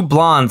were two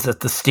blondes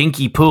at the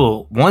stinky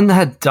pool. One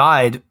had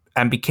died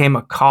and became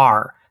a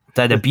car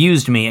that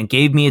abused me and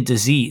gave me a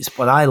disease,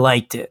 but I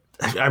liked it.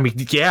 I mean,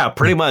 yeah,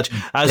 pretty much.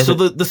 So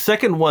the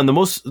second one,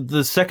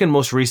 the second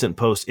most recent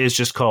post is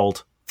just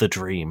called "The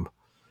Dream."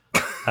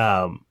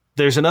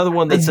 There's another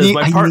one that says,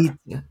 "My part."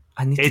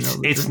 I need to know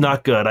the It's dream.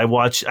 not good.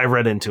 I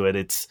read into it.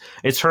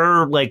 It's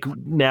her like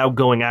now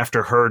going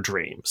after her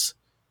dreams.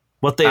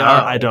 What they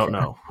are, I don't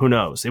know. Who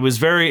knows? It was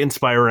very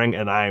inspiring,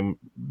 and I'm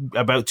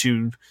about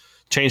to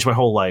change my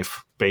whole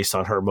life based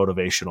on her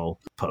motivational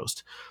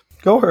post.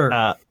 Go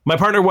her. My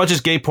partner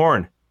watches gay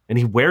porn, and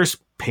he wears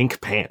pink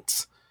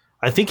pants.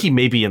 I think he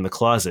may be in the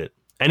closet.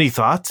 Any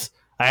thoughts?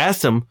 I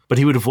asked him, but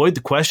he would avoid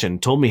the question.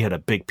 Told me he had a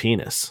big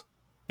penis.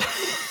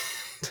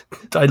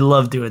 I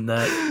love doing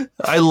that.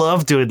 I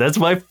love doing that. That's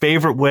my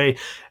favorite way.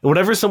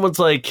 Whenever someone's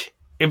like,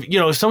 if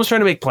someone's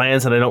trying to make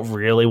plans and I don't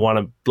really want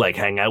to like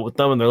hang out with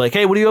them, and they're like,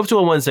 "Hey, what are you up to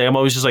on Wednesday?" I'm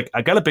always just like,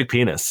 "I got a big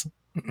penis."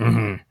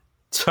 Mm-hmm.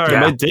 Sorry, Yeah.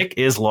 my dick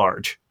is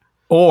large.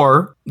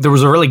 Or there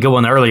was a really good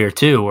one earlier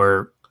too,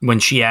 where when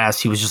she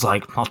asked, he was just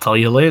like, "I'll tell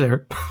you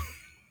later."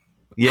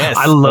 Yes,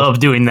 I love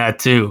doing that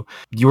too.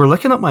 You were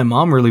looking at my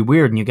mom really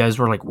weird, and you guys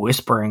were like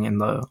whispering in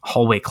the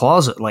hallway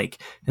closet, like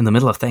in the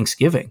middle of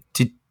Thanksgiving.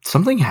 Did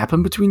something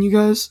happen between you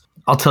guys?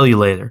 I'll tell you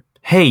later.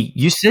 Hey,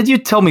 you said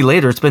you'd tell me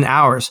later. It's been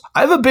hours.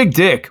 I have a big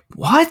dick.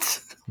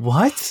 What?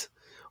 What?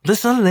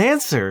 That's not an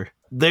answer.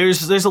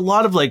 There's a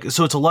lot of like,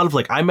 so it's a lot of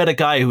like, I met a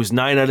guy who's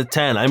 9 out of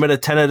 10. I met a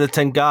 10 out of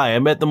 10 guy. I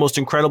met the most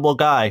incredible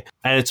guy.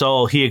 And it's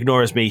all, he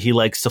ignores me. He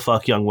likes to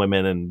fuck young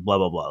women and blah,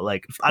 blah, blah.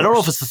 Like, I don't know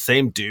if it's the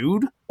same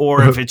dude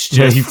or if it's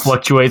Yeah, just. he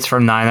fluctuates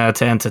from 9 out of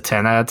 10 to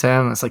 10 out of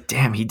 10. It's like,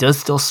 damn, he does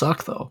still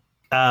suck though.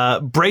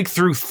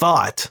 Breakthrough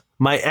thought.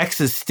 My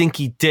ex's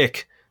stinky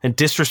dick and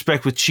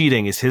disrespect with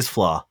cheating is his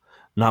flaw.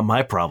 Not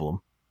my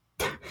problem.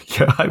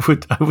 Yeah, I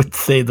would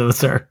say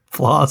those are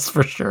flaws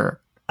for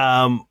sure.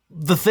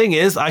 The thing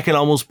is, I can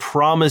almost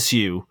promise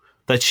you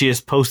that she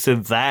has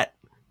posted that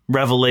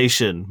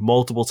revelation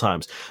multiple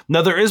times.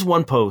 Now, there is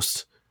one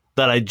post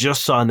that I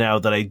just saw now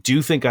that I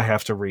do think I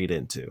have to read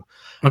into.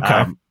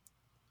 Okay.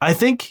 I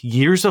think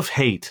years of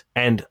hate,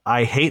 and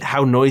I hate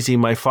how noisy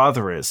my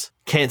father is.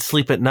 Can't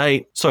sleep at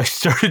night, so I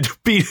started to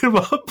beat him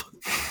up.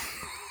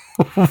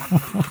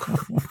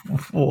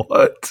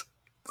 What?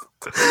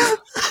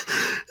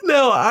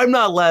 No, I'm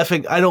not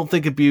laughing. I don't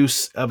think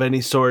abuse of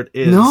any sort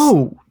is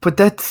No, but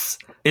that's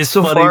is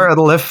so funny. far out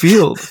of left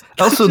field.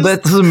 Also,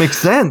 that doesn't make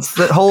sense.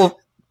 That whole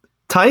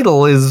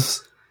title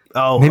is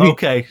Oh, Maybe-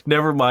 okay.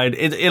 Never mind.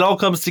 It all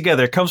comes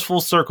together. It comes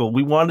full circle.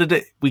 We wanted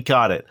it. We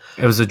got it.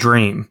 it was a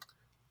dream.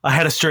 I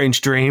had a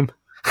strange dream.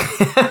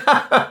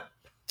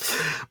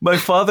 My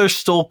father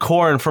stole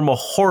corn from a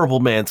horrible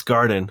man's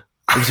garden.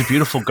 It was a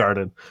beautiful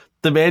garden.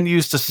 The man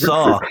used a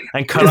saw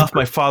and cut off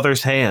my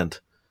father's hand.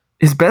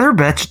 Is Better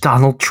Batch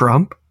Donald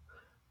Trump?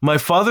 My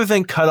father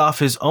then cut off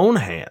his own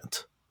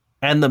hand,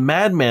 and the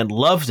madman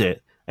loved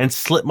it and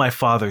slit my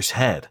father's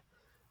head.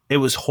 It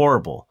was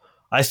horrible.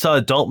 I saw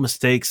adult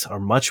mistakes are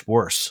much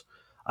worse.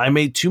 I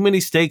made too many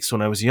mistakes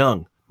when I was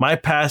young. My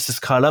past has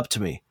caught up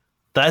to me.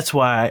 That's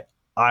why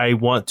I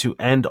want to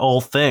end all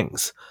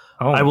things.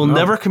 Oh, I will no.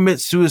 never commit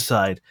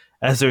suicide,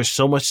 as there's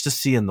so much to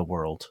see in the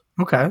world.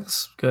 Okay,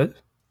 that's good.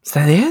 Is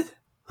that it?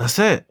 That's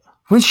it.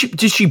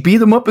 Did she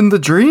beat him up in the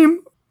dream?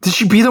 Did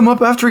she beat him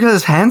up after he got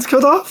his hands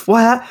cut off?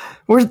 What?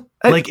 Where?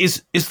 Like,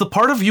 is the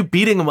part of you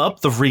beating him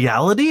up the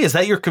reality? Is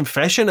that your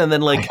confession? And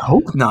then, like, I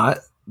hope not.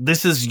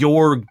 This is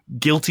your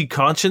guilty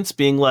conscience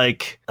being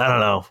like, I don't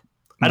know.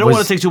 I don't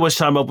want to take too much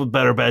time up with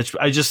Better Batch.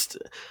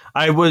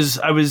 I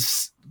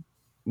was,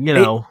 you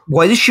know.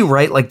 Why does she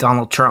write like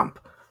Donald Trump?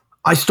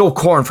 I stole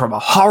corn from a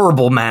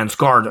horrible man's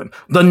garden.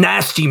 The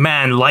nasty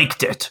man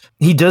liked it.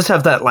 He does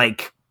have that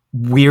like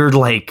weird,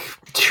 like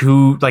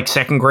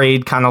second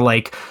grade kind of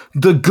like,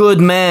 the good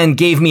man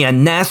gave me a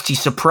nasty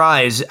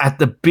surprise at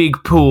the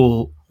big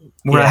pool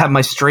where I had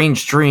my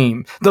strange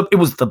dream. It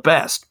was the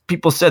best.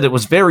 People said it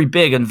was very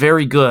big and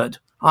very good.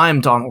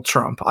 I'm Donald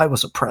Trump. I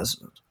was a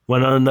president.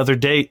 Went on another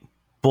date.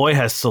 Boy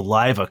has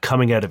saliva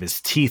coming out of his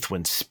teeth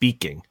when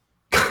speaking.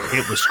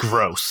 It was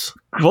gross.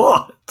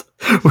 What?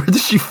 Where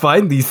does she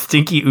find these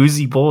stinky,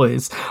 oozy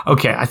boys?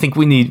 Okay, I think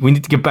we need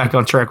to get back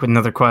on track with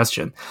another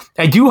question.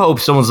 I do hope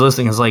someone's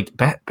listening is like,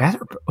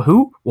 better?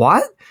 Who?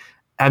 What?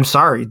 I'm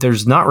sorry.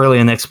 There's not really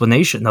an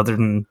explanation other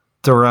than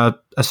they're a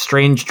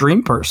strange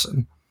dream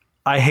person.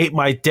 I hate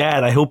my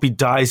dad. I hope he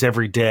dies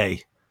every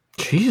day.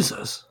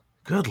 Jesus.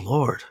 Good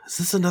Lord. Is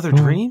this another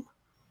dream?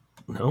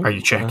 No. Are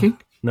you checking?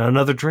 Not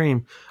another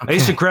dream. Okay. I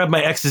used to grab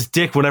my ex's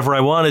dick whenever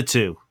I wanted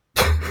to.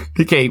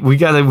 Okay, we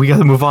gotta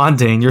move on,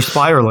 Dane. You're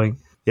spiraling.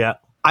 Yeah.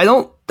 I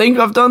don't think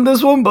I've done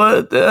this one,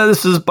 but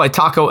this is by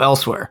Taco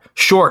Elsewhere.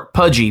 Short,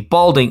 pudgy,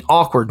 balding,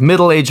 awkward,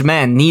 middle-aged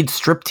man needs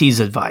striptease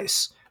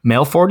advice.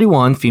 Male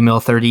 41, female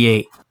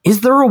 38.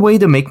 Is there a way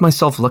to make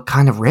myself look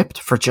kind of ripped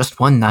for just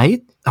one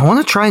night? I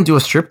want to try and do a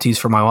striptease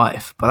for my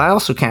wife, but I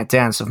also can't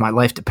dance if my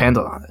life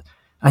depended on it.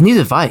 I need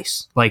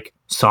advice, like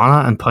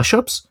sauna and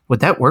push-ups. Would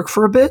that work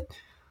for a bit?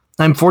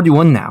 I'm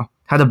 41 now.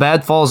 Had a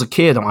bad fall as a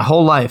kid, and my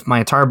whole life, my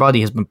entire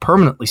body has been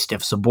permanently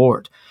stiff as a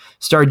board.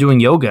 Started doing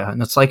yoga, and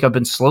it's like I've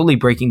been slowly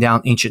breaking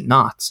down ancient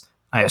knots.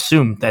 I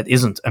assume that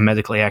isn't a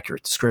medically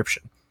accurate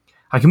description.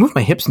 I can move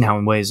my hips now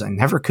in ways I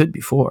never could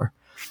before.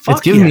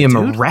 It's given me a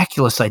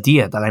miraculous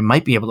idea that I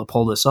might be able to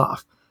pull this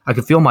off. I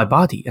can feel my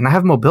body, and I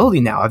have mobility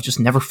now I've just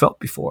never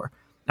felt before.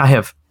 I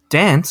have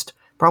danced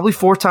probably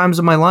 4 times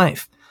in my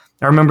life.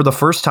 I remember the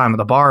first time at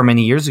the bar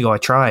many years ago I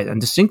tried, and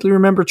distinctly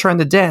remember trying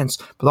to dance,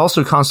 but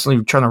also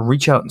constantly trying to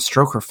reach out and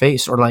stroke her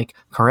face or like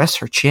caress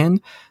her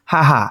chin.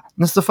 Haha,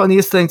 that's the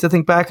funniest thing to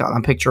think back on.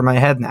 I'm picturing my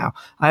head now.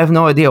 I have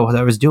no idea what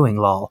I was doing,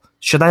 lol.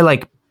 Should I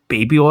like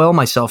baby oil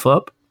myself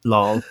up?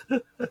 Lol.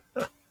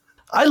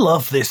 I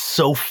love this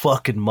so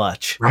fucking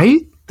much.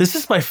 Right? This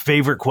is my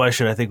favorite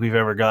question I think we've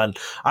ever gotten.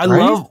 I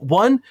love,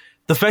 one,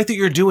 the fact that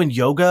you're doing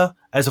yoga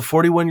as a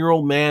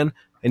 41-year-old man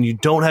and you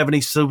don't have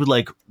any stupid,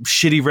 like,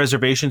 shitty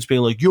reservations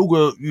being like,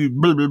 yoga,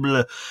 blah, blah,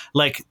 blah.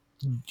 Like,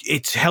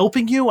 it's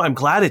helping you. I'm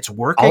glad it's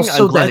working.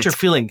 Also I'm glad you're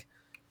feeling...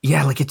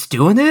 Yeah, like, it's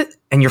doing it,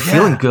 and you're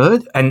feeling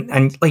good.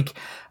 And like,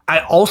 I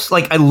also,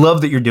 like, I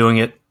love that you're doing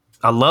it.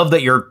 I love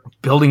that you're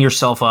building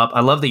yourself up. I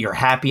love that you're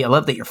happy. I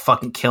love that you're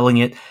fucking killing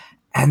it.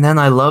 And then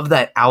I love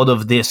that out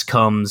of this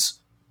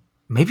comes,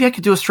 maybe I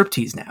could do a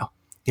striptease now.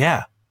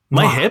 Yeah.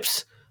 My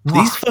hips,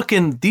 these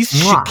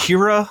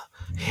Shakira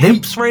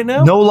hips right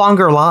now. No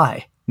longer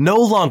lie. No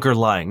longer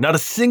lying. Not a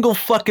single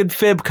fucking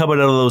fib coming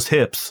out of those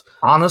hips.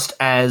 Honest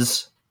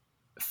as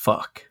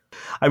fuck.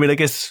 I mean, I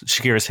guess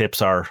Shakira's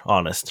hips are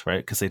honest,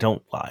 right? Because they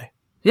don't lie.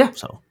 Yeah.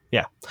 So,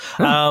 yeah.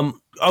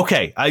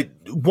 Okay.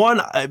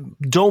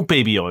 Don't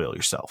baby oil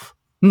yourself.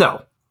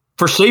 No.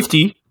 For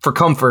safety, for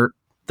comfort.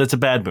 That's a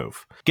bad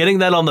move. Getting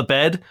that on the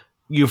bed,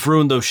 you've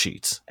ruined those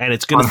sheets. And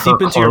it's going to seep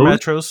into your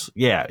mattress.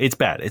 Yeah, it's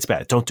bad. It's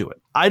bad. Don't do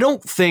it. I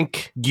don't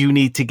think you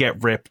need to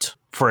get ripped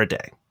for a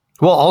day.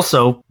 Well,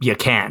 also, you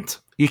can't.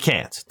 You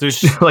can't.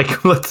 There's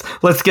like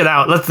let's get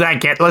out. Let's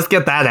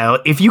get that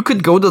out. If you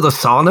could go to the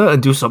sauna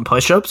and do some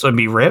push-ups and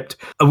be ripped,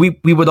 we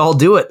would all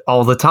do it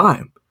all the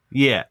time.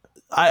 Yeah.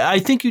 I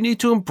think you need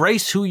to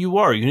embrace who you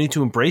are. You need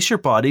to embrace your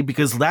body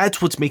because that's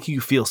what's making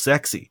you feel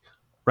sexy.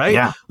 Right?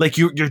 Yeah. Like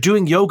you're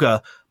doing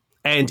yoga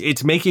and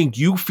it's making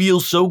you feel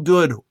so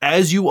good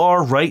as you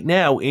are right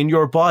now in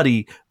your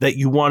body that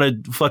you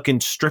want to fucking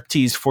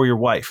striptease for your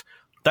wife.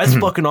 That's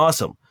fucking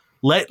awesome.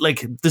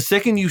 The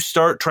second you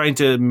start trying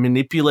to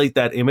manipulate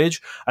that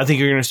image, I think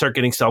you're going to start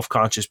getting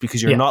self-conscious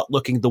because you're not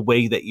looking the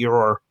way that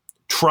you're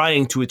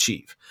trying to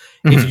achieve.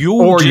 If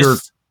you're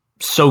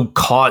so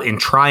caught in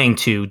trying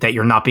to that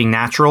you're not being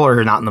natural or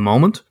you're not in the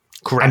moment.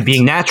 Correct. And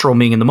being natural,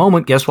 being in the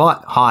moment, guess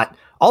what? Hot.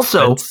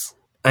 Also,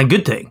 a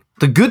good thing.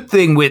 The good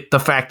thing with the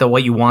fact that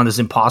what you want is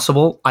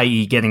impossible,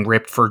 i.e. getting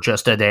ripped for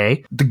just a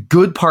day, the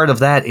good part of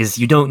that is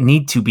you don't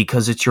need to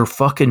because it's your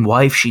fucking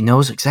wife. She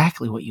knows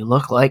exactly what you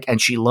look like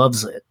and she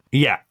loves it.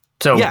 Yeah.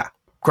 So,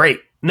 great.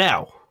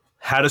 Now,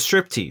 how to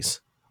striptease.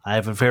 I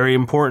have a very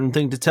important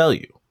thing to tell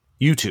you.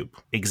 YouTube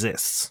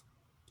exists.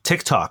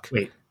 TikTok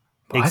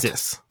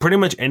exists. Pretty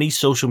much any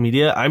social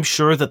media. I'm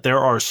sure that there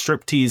are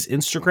striptease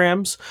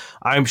Instagrams.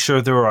 I'm sure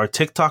there are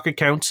TikTok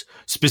accounts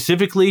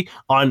specifically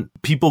on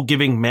people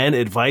giving men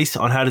advice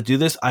on how to do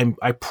this.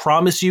 I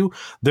promise you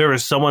there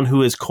is someone who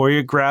has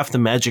choreographed the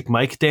Magic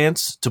Mike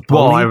dance to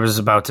pull. Well, I was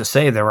about to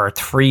say there are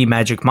 3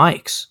 Magic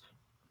Mikes.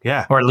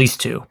 Yeah. Or at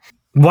least 2.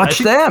 Watch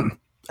them.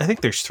 I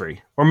think there's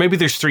 3. Or maybe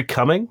there's 3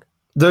 coming.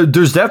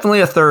 There's definitely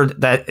a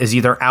third that is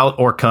either out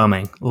or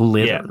coming,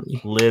 literally. Yeah,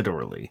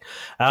 literally.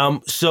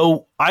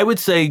 So I would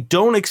say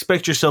don't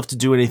expect yourself to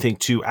do anything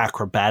too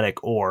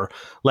acrobatic, or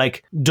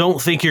like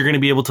don't think you're going to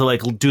be able to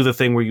like do the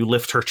thing where you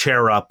lift her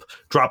chair up,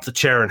 drop the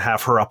chair, and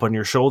have her up on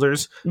your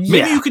shoulders. Maybe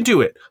Yeah. you can do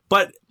it,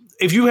 but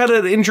if you had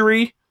an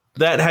injury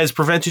that has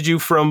prevented you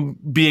from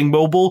being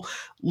mobile,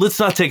 let's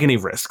not take any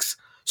risks.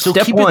 So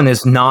Step one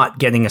is not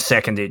getting a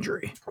second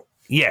injury.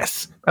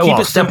 Yes.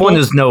 Well, step one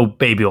is no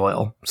baby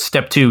oil.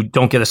 Step two,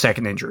 don't get a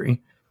second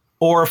injury.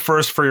 Or a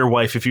first for your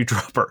wife if you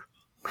drop her.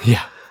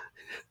 Yeah.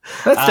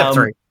 That's step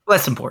three.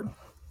 Less important.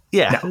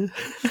 Yeah.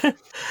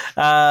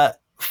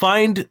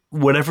 Find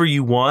whatever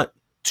you want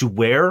to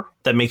wear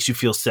that makes you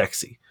feel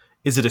sexy.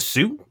 Is it a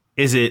suit?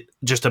 Is it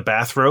just a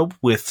bathrobe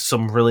with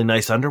some really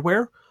nice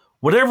underwear?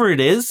 Whatever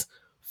it is,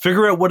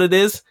 figure out what it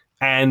is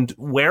and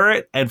wear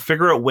it, and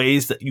figure out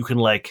ways that you can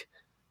like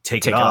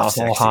take it off all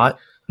sexy. hot.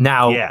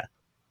 Now, Yeah.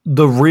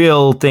 the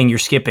real thing you're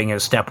skipping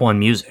is step one,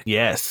 music.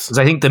 Yes. Because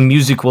I think the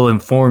music will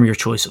inform your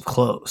choice of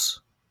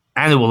clothes.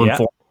 And it will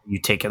inform you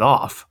take it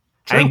off.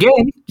 True. And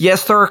again,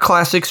 yes, there are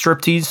classic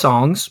striptease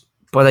songs,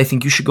 but I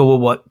think you should go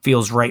with what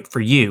feels right for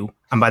you.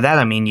 And by that,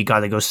 I mean you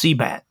got to go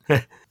Seabat.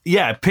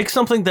 Yeah, pick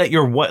something that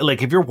your wife,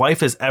 like if your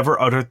wife has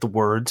ever uttered the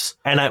words,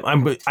 and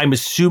I'm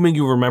assuming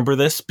you remember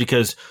this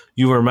because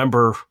you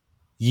remember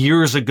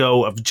years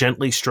ago of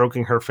gently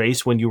stroking her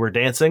face when you were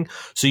dancing,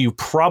 so you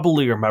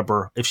probably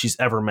remember if she's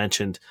ever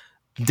mentioned,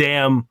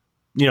 damn,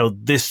 you know,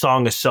 this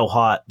song is so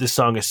hot, this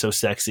song is so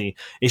sexy.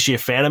 Is she a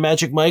fan of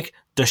Magic Mike?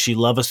 Does she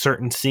love a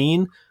certain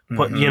scene?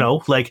 But you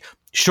know, like,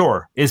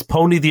 sure, is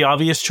Pony the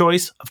obvious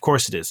choice? Of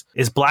course it is.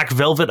 Is Black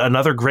Velvet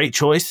another great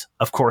choice?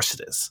 Of course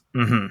it is.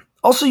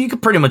 Also, you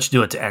could pretty much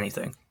do it to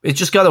anything. It's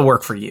just got to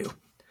work for you.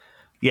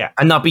 Yeah.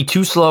 And not be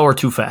too slow or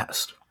too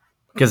fast.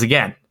 Because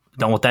again,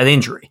 don't want that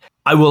injury.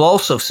 I will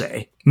also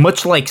say,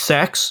 much like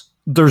sex,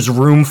 there's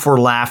room for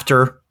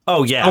laughter.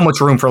 Oh, yeah. So much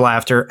room for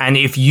laughter. And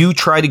if you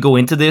try to go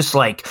into this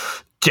like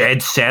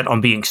dead set on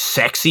being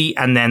sexy,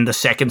 and then the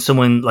second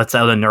someone lets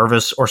out a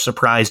nervous or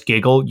surprised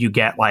giggle, you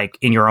get like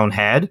in your own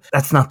head,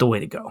 that's not the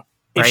way to go.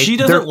 If she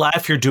doesn't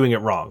laugh, you're doing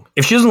it wrong.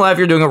 If she doesn't laugh,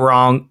 you're doing it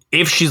wrong.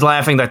 If she's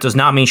laughing, that does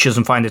not mean she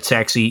doesn't find it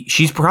sexy.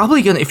 She's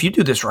probably going to, if you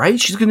do this right,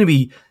 she's going to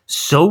be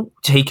so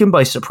taken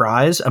by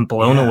surprise and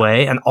blown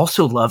away and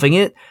also loving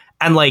it.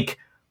 And like,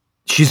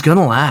 she's going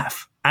to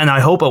laugh. And I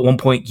hope at one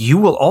point you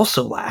will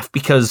also laugh,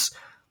 because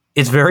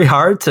it's very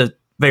hard to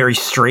very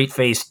straight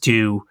face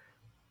do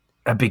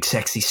a big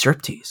sexy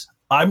striptease.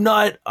 I'm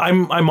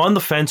on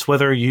the fence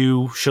whether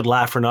you should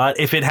laugh or not.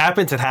 If it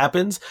happens, it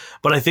happens.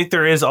 But I think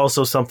there is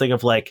also something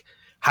of like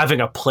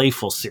having a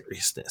playful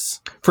seriousness.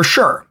 For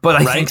sure. But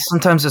I think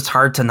sometimes it's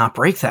hard to not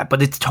break that,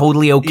 but it's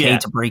totally okay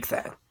to break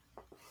that.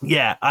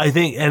 Yeah, I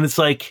think, and it's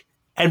like,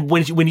 and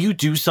when you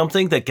do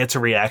something that gets a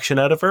reaction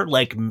out of her,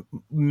 like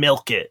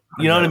milk it.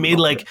 You know what I mean?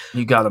 Like,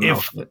 you gotta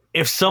milk it.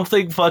 If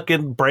something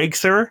fucking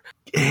breaks her,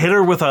 hit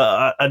her with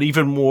an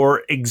even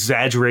more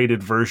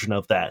exaggerated version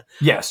of that.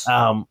 Yes.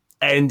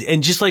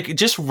 And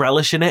just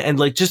relish in it, and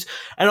like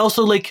and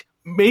also like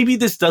maybe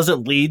this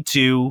doesn't lead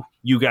to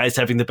you guys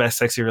having the best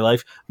sex of your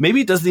life.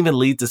 Maybe it doesn't even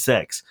lead to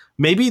sex.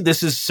 Maybe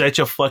this is such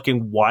a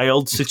fucking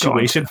wild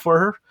situation for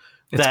her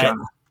that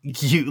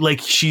you like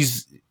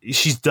she's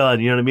done.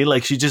 You know what I mean?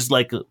 Like she just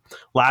like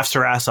laughs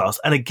her ass off.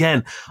 And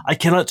again, I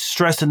cannot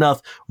stress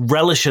enough,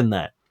 relish in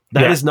that.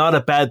 That is not a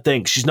bad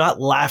thing. She's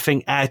not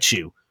laughing at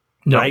you,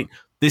 right?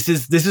 This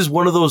is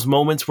one of those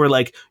moments where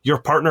like your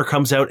partner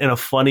comes out in a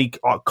funny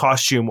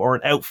costume or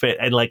an outfit,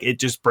 and like it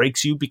just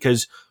breaks you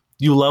because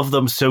you love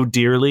them so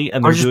dearly,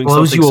 and they're doing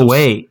blows something you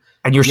away,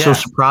 and you're so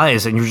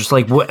surprised, and you're just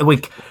like,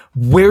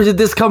 where did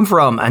this come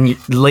from? And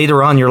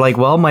later on, you're like,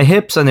 well, my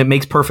hips, and it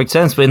makes perfect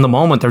sense. But in the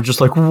moment, they're just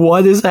like,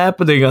 what is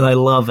happening? And I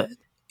love it.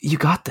 You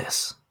got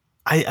this.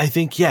 I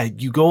think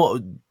you go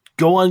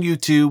on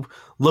YouTube,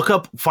 look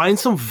up, find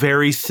some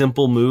very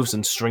simple moves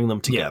and string them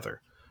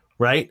together,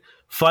 right?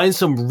 Find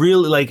some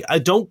really, like, I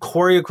don't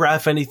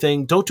choreograph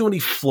anything. Don't do any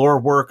floor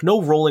work.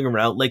 No rolling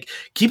around. Like,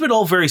 keep it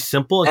all very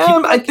simple.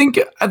 And I think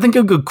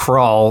a good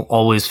crawl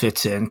always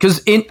fits in, because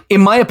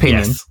in my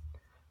opinion,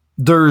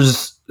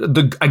 there's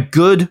a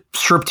good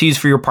striptease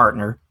for your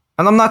partner,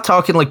 and I'm not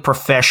talking like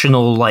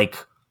professional, like,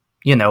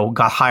 you know,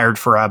 got hired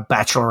for a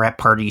bachelorette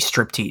party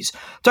striptease.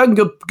 I'm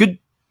talking good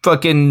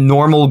fucking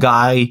normal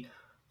guy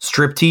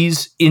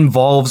striptease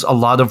involves a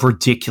lot of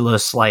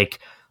ridiculous, like,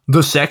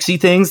 the sexy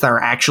things that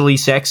are actually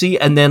sexy,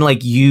 and then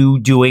like you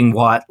doing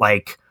what,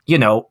 like, you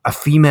know, a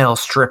female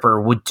stripper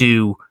would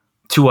do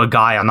to a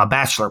guy on a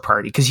bachelor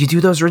party, because you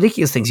do those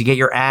ridiculous things. You get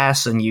your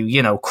ass and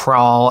you know,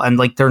 crawl, and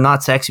like they're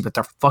not sexy, but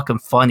they're fucking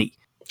funny.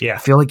 Yeah, I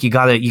feel like you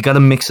gotta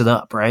mix it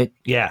up, right?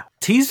 Yeah,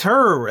 tease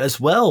her as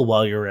well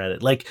while you're at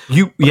it. Like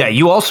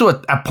you also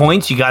at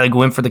points you got to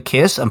go in for the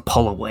kiss and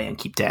pull away and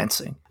keep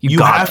dancing.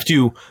 You have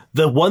to.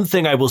 The one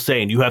thing I will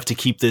say, and you have to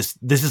keep this.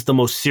 This is the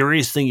most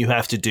serious thing you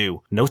have to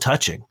do. No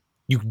touching.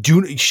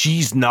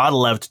 She's not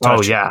allowed to touch.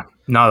 Oh yeah,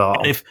 not at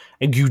all.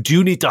 And you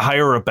do need to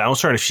hire a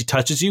bouncer. And if she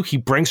touches you, he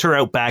brings her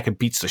out back and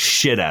beats the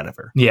shit out of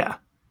her. Yeah.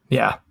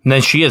 Yeah. And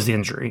then she has the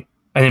injury.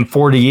 And in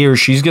 40 years,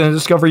 she's going to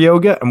discover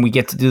yoga, and we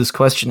get to do this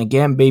question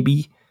again,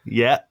 baby.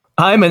 Yeah.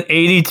 I'm an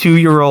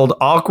 82-year-old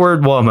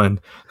awkward woman.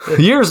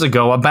 Years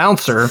ago, a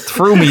bouncer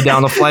threw me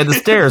down a flight of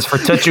stairs for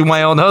touching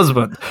my own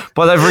husband.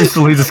 But I've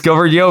recently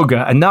discovered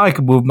yoga, and now I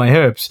can move my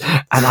hips.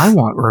 And I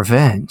want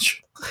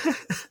revenge.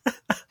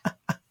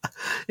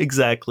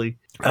 Exactly.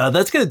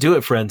 That's going to do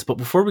it, friends. But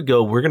before we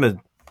go, we're going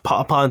to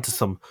pop onto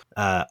some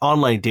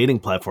online dating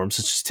platforms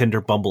such as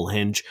Tinder, Bumble,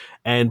 Hinge,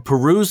 and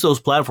peruse those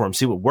platforms,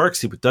 see what works,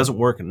 see what doesn't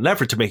work, in an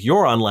effort to make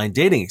your online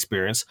dating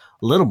experience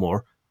a little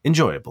more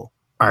enjoyable.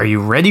 Are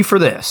you ready for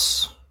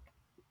this?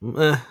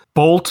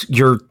 Bolt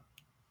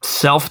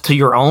yourself to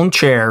your own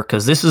chair,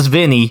 because this is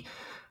Vinny,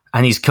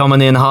 and he's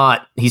coming in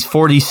hot. He's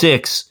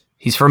 46.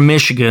 He's from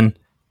Michigan.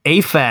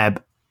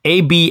 AFAB,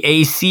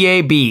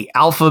 ABACAB,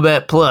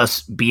 Alphabet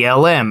Plus,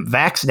 BLM,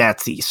 Vax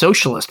Nazi,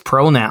 Socialist,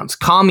 Pronouns,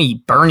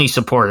 Commie, Bernie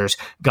supporters,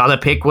 gotta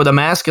pick with a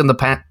mask in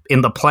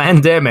the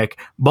pandemic,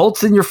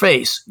 bolts in your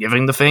face,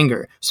 giving the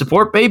finger,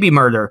 support baby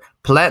murder,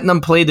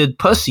 platinum plated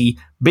pussy,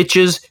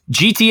 bitches,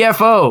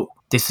 GTFO.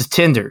 This is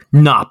Tinder,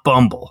 not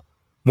Bumble.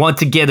 Want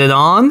to get it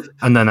on?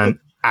 And then an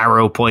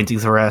arrow pointing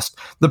to the rest.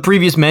 The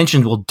previous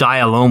mentioned will die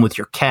alone with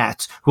your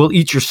cats, who will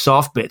eat your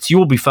soft bits. You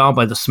will be found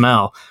by the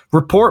smell.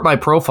 Report my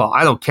profile.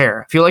 I don't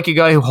care. If you're like a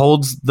guy who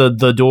holds the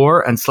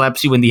door and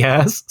slaps you in the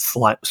ass,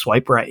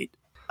 swipe right.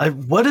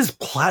 What does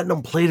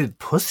platinum plated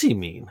pussy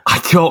mean?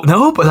 I don't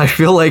know, but I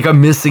feel like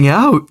I'm missing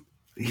out.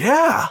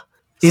 Yeah.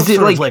 Is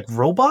it like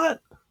robot?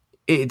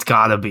 It's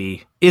gotta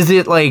be. Is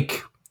it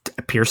like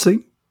a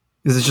piercing?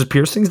 Is it just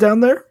piercings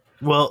down there?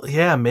 Well,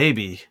 yeah,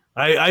 maybe.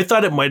 I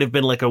thought it might have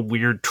been like a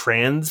weird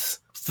trans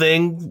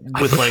thing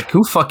with like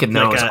who fucking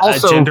knows? Like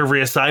Also, a gender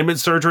reassignment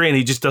surgery, and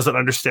he just doesn't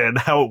understand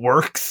how it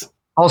works.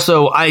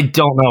 Also, I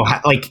don't know.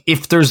 Like,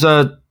 if there's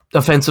a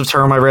offensive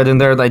term I read in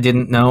there that I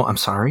didn't know, I'm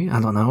sorry. I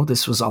don't know.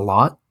 This was a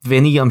lot.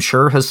 Vinny, I'm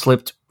sure, has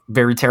slipped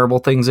very terrible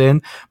things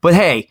in. But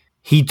hey,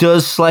 he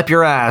does slap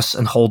your ass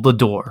and hold the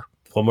door.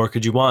 What more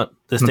could you want?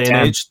 This day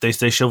and age, they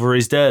say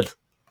chivalry's dead.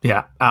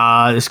 Yeah.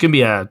 This can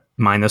be a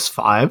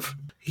 -5.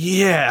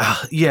 Yeah,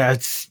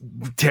 it's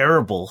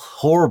terrible.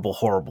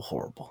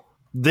 Horrible.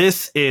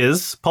 This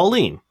is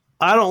Pauline.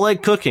 I don't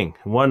like cooking.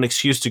 I want an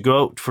excuse to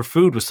go out for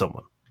food with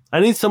someone. I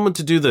need someone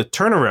to do the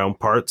turnaround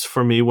parts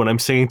for me when I'm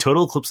singing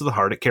Total Eclipse of the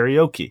Heart at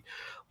karaoke.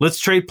 Let's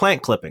trade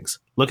plant clippings.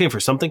 Looking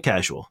for something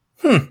casual.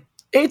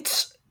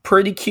 It's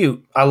pretty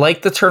cute. I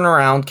like the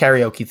turnaround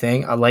karaoke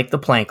thing. I like the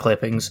plant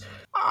clippings.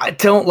 I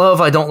don't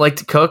like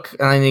to cook,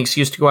 and I need an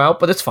excuse to go out,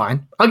 but it's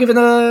fine. I'll give it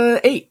a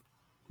 8.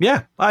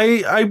 Yeah,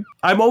 I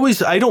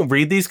don't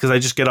read these because I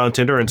just get on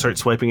Tinder and start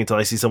swiping until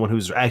I see someone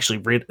who's actually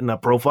written a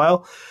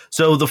profile.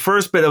 So the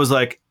first bit I was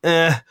like,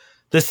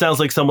 this sounds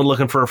like someone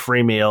looking for a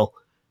free meal.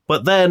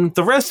 But then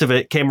the rest of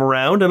it came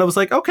around and I was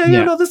like,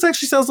 okay, this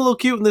actually sounds a little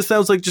cute. And this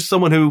sounds like just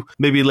someone who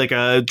maybe like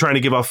trying to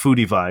give off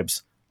foodie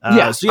vibes.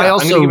 So I'm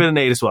going to give it an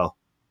 8 as well.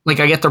 Like,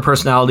 I get their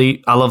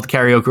personality. I love the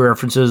karaoke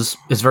references.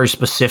 It's very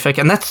specific.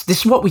 And this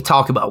is what we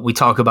talk about. We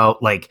talk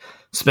about like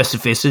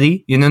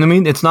specificity. You know what I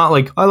mean? It's not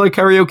like, I like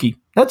karaoke.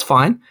 That's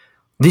fine.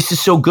 This is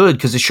so good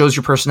because it shows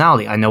your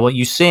personality. I know what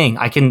you sing.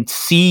 I can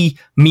see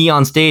me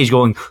on stage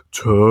going,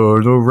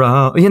 turn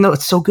around.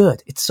 It's so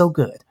good. It's so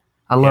good.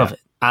 I love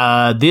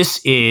it. This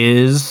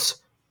is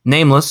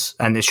nameless,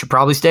 and it should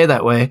probably stay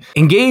that way.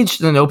 Engaged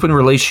in an open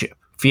relationship.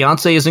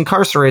 Fiance is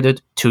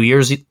incarcerated. 2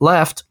 years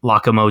left.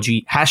 Lock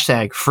emoji.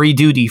 # free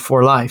duty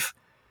for life.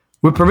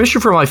 With permission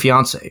from my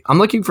fiance, I'm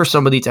looking for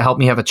somebody to help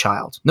me have a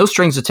child. No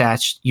strings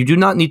attached. You do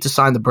not need to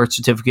sign the birth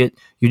certificate.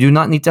 You do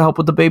not need to help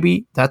with the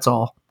baby. That's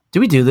all. Do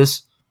we do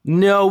this?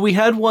 No, we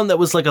had one that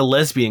was like a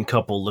lesbian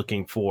couple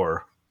looking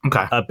for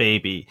a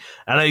baby.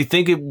 And I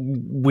think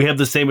we have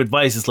the same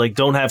advice. It's like,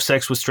 don't have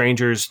sex with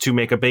strangers to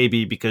make a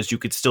baby because you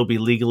could still be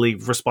legally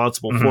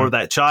responsible for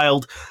that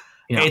child.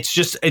 Yeah. It's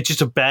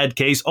just a bad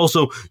case.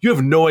 Also, you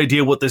have no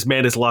idea what this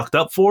man is locked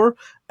up for.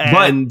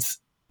 And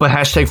but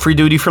 # free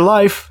duty for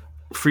life.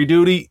 Free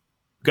duty,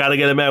 gotta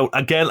get him out.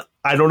 Again,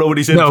 I don't know what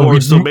he's in for,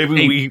 so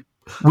maybe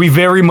we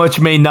very much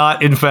may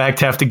not, in fact,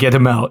 have to get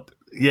him out.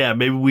 Yeah,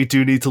 maybe we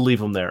do need to leave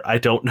him there. I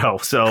don't know.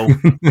 So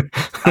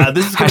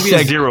this is going to be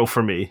a 0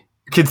 for me.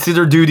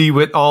 Consider duty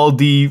with all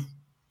the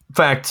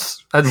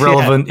facts and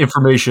relevant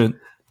information.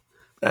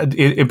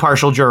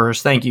 Impartial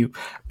jurors, thank you.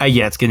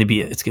 It's going to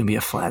be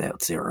a flat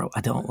out 0.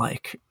 I don't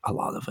like a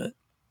lot of it.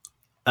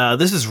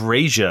 This is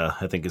Raja,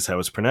 I think is how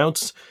it's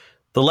pronounced.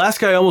 The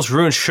last guy almost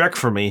ruined Shrek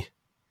for me.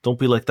 Don't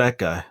be like that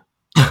guy.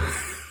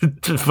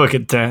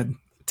 Fucking Ted.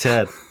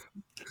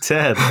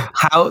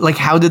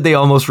 How did they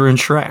almost ruin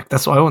Shrek?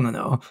 That's what I want to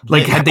know.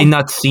 Like, had they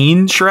not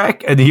seen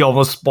Shrek and he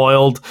almost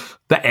spoiled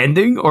the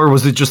ending? Or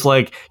was it just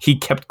like he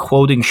kept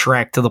quoting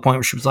Shrek to the point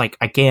where she was like,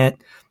 I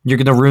can't, you're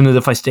going to ruin it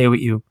if I stay with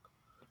you.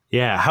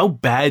 Yeah, how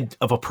bad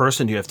of a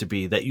person do you have to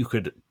be that you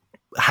could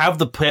have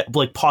the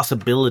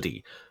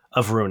possibility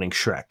of ruining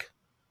Shrek?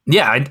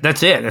 Yeah,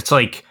 that's it. It's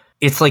like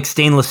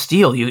stainless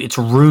steel. It's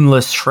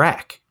ruinless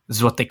Shrek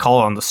is what they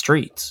call it on the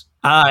streets.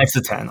 It's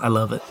a 10. I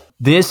love it.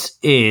 This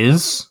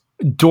is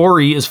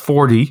Dory is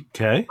 40.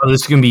 Okay. Oh,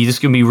 this is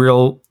gonna be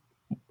real,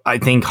 I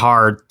think,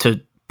 hard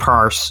to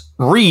parse.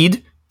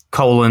 Reed,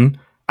 colon,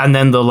 and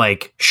then the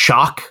like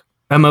shock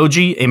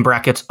emoji in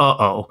brackets,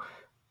 uh-oh.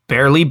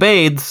 Barely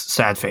bathes,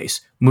 sad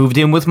face. Moved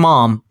in with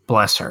mom,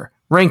 bless her.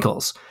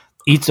 Wrinkles.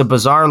 Eats a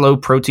bizarre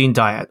low-protein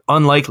diet,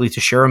 unlikely to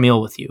share a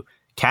meal with you.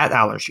 Cat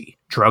allergy,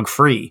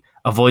 drug-free.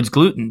 Avoids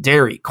gluten,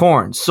 dairy,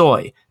 corn,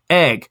 soy,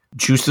 egg.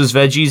 Juices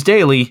veggies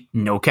daily,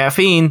 no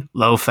caffeine,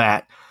 low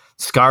fat.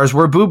 Scars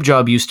where boob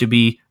job used to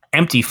be,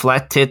 empty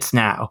flat tits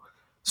now.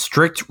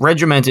 Strict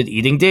regimented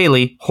eating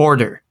daily,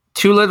 hoarder.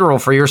 Too literal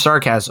for your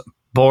sarcasm,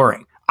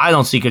 boring. I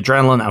don't seek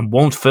adrenaline and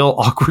won't fill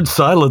awkward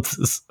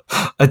silences.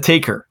 A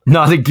taker,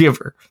 not a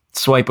giver.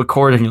 Swipe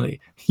accordingly.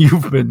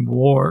 You've been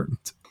warned.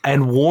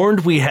 And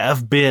warned we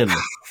have been.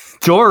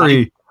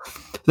 Dory,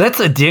 that's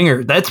a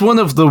dinger. That's one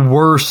of the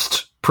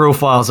worst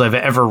profiles I've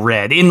ever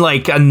read in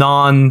like a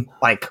non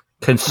like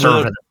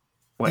conservative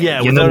way.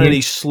 Yeah, without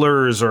any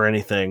slurs or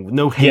anything.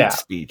 No hate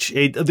speech.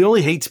 The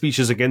only hate speech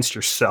is against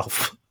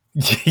yourself.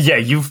 Yeah,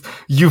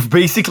 you've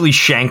basically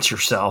shanked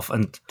yourself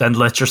and then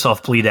let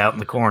yourself bleed out in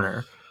the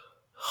corner.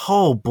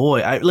 Oh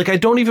boy, I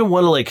don't even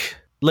want to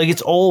like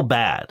it's all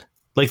bad.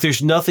 Like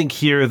there's nothing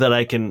here that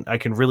I can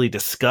really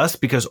discuss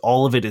because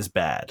all of it is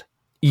bad.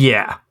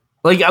 Yeah.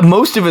 Like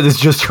most of it is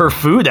just her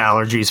food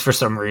allergies for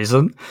some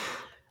reason.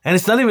 And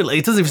it's not even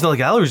it doesn't even sound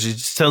like allergies. It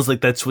just sounds like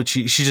that's what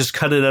she just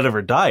cut it out of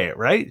her diet,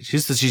 right? She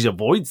says she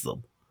avoids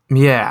them.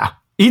 Yeah.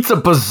 Eats a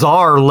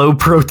bizarre low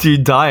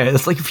protein diet.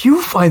 It's like, if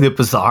you find it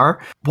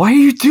bizarre, why are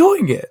you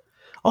doing it?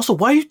 Also,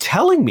 why are you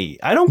telling me?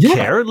 I don't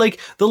care. Like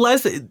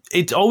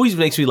it always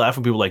makes me laugh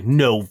when people are like,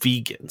 no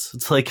vegans.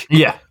 It's like,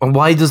 yeah. And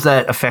why does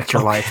that affect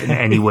your life in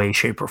any way,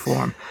 shape, or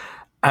form?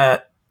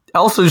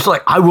 Also, just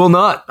like, I will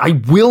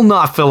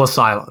not fill a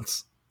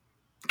silence.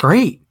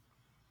 Great.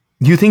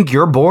 You think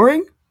you're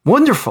boring?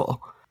 Wonderful.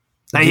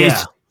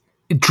 Yeah.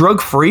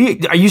 Drug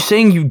free? Are you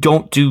saying you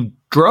don't do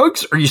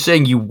drugs? Or are you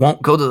saying you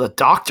won't go to the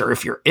doctor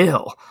if you're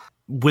ill?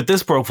 With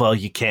this profile,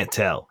 you can't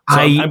tell. So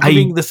I'm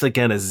giving this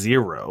again a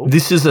 0.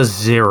 This is a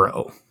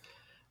 0.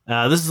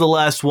 This is the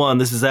last one.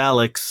 This is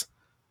Alex.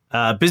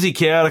 Busy,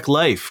 chaotic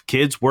life.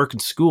 Kids, work,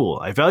 and school.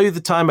 I value the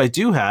time I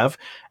do have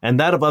and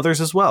that of others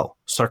as well.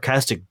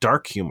 Sarcastic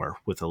dark humor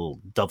with a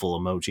little devil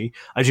emoji.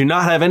 I do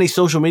not have any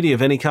social media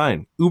of any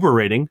kind. Uber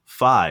rating,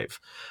 5.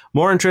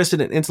 More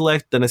interested in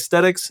intellect than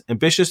aesthetics.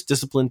 Ambitious,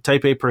 disciplined,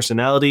 type A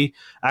personality.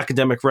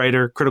 Academic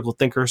writer, critical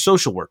thinker,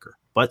 social worker.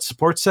 But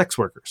supports sex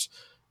workers.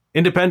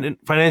 Independent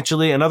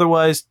financially and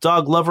otherwise,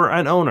 dog lover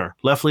and owner,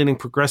 left-leaning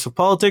progressive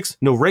politics,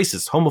 no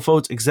racists,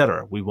 homophobes,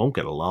 etc. We won't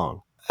get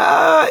along.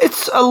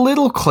 It's a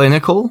little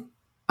clinical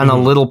and a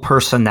little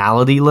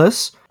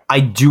personality-less. I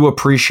do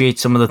appreciate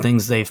some of the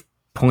things they've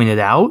pointed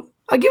out.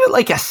 I give it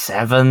like a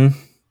 7,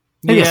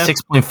 maybe a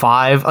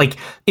 6.5. Like,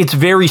 it's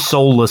very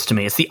soulless to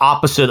me. It's the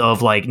opposite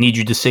of like, need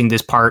you to sing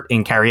this part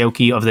in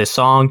karaoke of this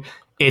song.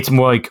 It's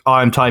more like, oh,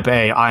 I'm type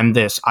A, I'm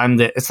this, I'm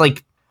this. It's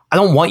like, I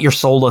don't want your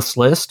soulless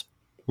list.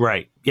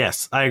 Right.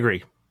 Yes, I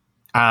agree.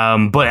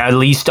 But at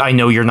least I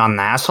know you're not an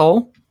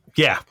asshole.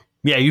 Yeah.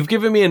 Yeah, you've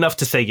given me enough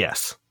to say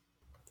yes.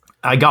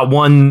 I got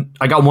one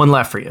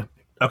left for you.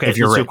 Okay, if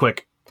you're let's ready. do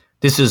quick.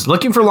 This is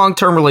looking for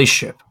long-term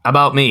relationship.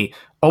 About me,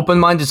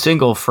 open-minded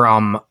single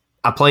from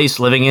a place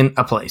living in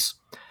a place.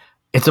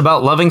 It's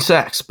about loving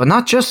sex, but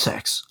not just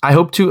sex. I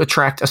hope to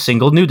attract a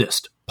single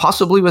nudist,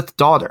 possibly with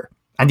daughter.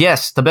 And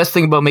yes, the best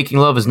thing about making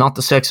love is not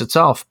the sex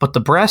itself, but the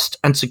breast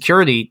and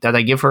security that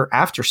I give her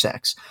after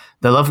sex.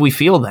 The love we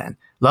feel then.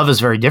 Love is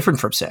very different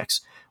from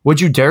sex.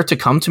 Would you dare to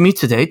come to me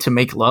today to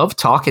make love,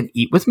 talk, and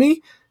eat with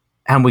me?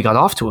 And we got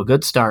off to a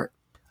good start.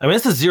 I mean,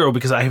 it's a 0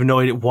 because I have no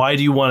idea. Why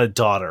do you want a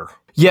daughter?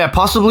 Yeah,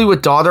 possibly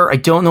with daughter. I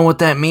don't know what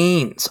that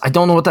means. I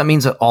don't know what that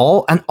means at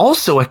all. And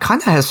also, it kind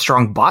of has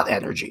strong bot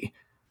energy.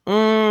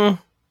 Some of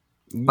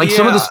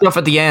the stuff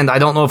at the end, I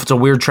don't know if it's a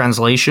weird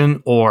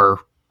translation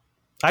or...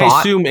 I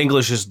assume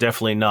English is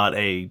definitely not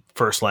a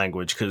first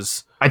language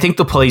because... I think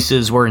the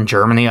places were in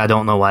Germany. I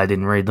don't know why I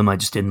didn't read them. I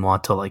just didn't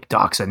want to like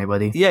dox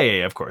anybody. Yeah,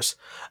 of course.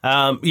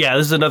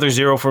 This is another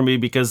 0 for me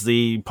because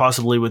the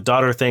possibly with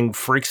daughter thing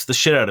freaks the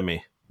shit out of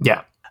me.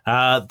 Yeah.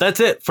 That's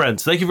it,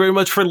 friends. Thank you very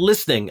much for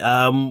listening.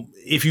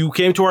 If you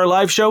came to our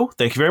live show,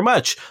 thank you very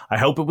much. I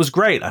hope it was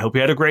great. I hope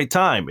you had a great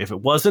time. If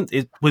it wasn't,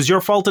 it was your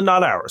fault and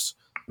not ours.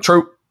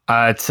 True.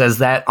 It says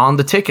that on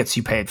the tickets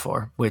you paid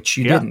for, which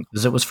you didn't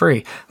because it was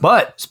free.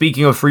 But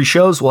speaking of free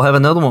shows, we'll have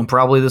another one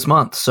probably this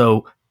month.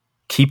 So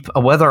keep a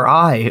weather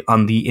eye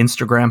on the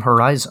Instagram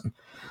horizon.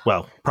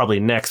 Well, probably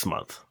next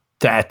month.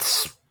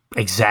 That's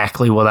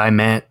exactly what I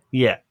meant.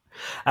 Yeah.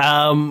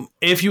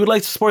 If you would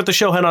like to support the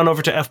show, head on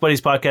over to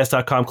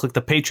fbuddiespodcast.com, click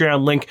the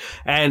Patreon link,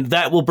 and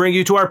that will bring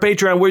you to our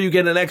Patreon where you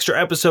get an extra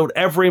episode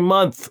every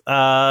month.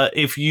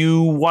 If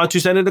you want to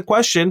send in a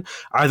question,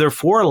 either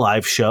for a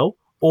live show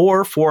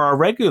or for our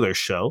regular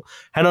show,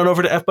 head on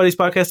over to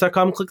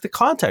fbuddiespodcast.com and click the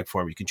contact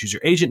form. You can choose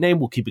your agent name.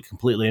 We'll keep it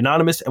completely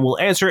anonymous, and we'll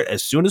answer it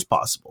as soon as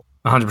possible.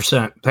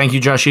 100%. Thank you,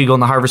 Josh Eagle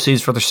and the Harvest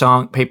Seas, for their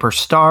song Paper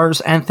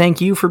Stars, and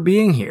thank you for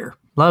being here.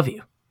 Love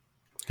you.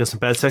 Got some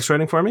bad sex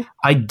writing for me?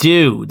 I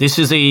do. This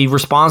is a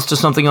response to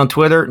something on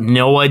Twitter.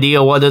 No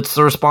idea what it's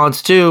the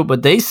response to,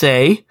 but they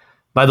say,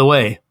 by the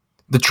way,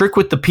 the trick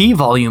with the pee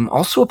volume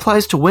also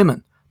applies to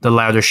women. The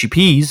louder she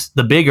pees,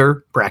 the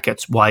bigger,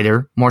 brackets,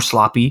 wider, more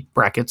sloppy,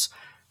 brackets,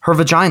 her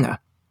vagina.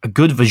 A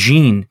good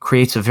vagine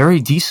creates a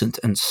very decent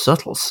and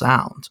subtle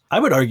sound. I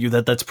would argue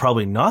that that's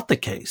probably not the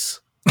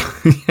case.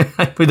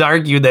 I would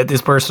argue that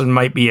this person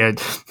might be a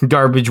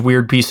garbage,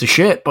 weird piece of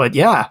shit, but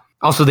yeah.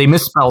 Also, they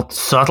misspelled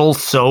subtle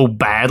so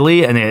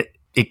badly, and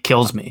it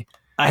kills me.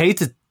 I hate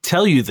to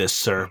tell you this,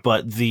 sir,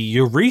 but the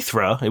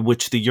urethra, in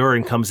which the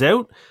urine comes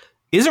out,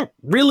 isn't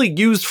really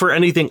used for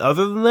anything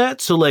other than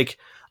that. So, like,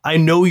 I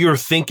know you're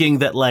thinking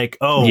that, like,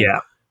 oh, yeah,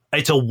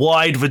 it's a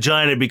wide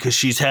vagina because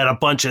she's had a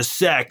bunch of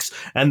sex,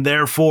 and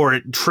therefore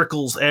it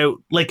trickles out.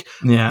 Like,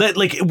 that,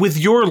 like with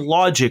your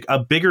logic, a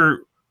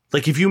bigger,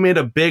 like, if you made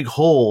a big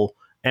hole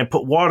and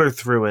put water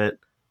through it,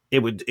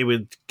 it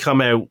would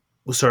come out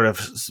sort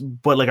of,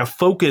 but like a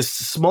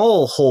focused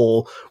small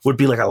hole would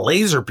be like a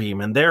laser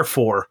beam, and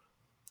therefore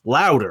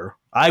louder,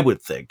 I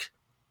would think.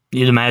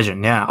 You'd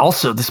imagine, yeah.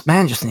 Also, this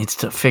man just needs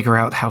to figure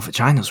out how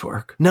vaginas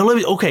work. Now,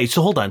 okay,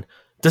 so hold on.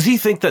 Does he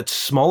think that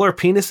smaller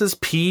penises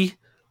pee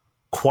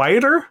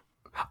quieter?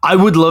 I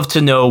would love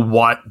to know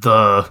what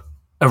the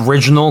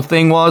original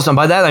thing was. And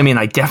by that, I mean,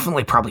 I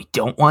definitely probably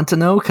don't want to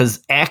know,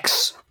 because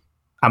X,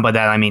 and by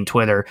that I mean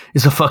Twitter,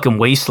 is a fucking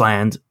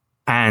wasteland.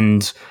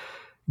 And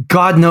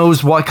God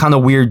knows what kind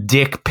of weird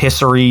dick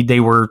pissery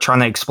they were trying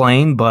to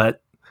explain,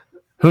 but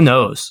who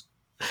knows?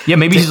 Yeah,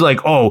 maybe he's like,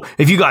 oh,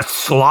 if you got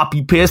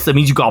sloppy piss, that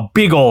means you got a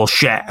big old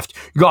shaft.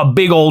 You got a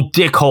big old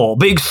dick hole,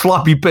 big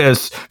sloppy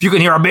piss. If you can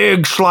hear a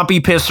big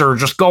sloppy pisser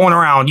just going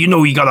around, you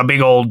know you got a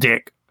big old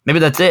dick. Maybe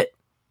that's it.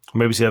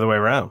 Maybe it's the other way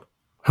around.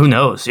 Who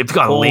knows? If you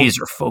got a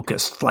laser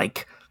focused,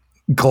 like,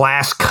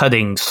 glass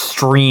cutting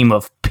stream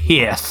of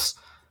piss.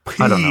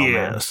 I don't know,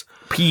 man.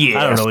 Piss.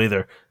 I don't know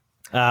either.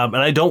 And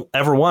I don't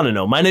ever want to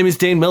know. My name is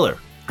Dane Miller.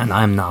 And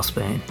I'm Nas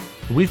Bain.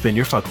 We've been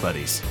your fuck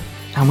buddies.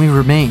 And we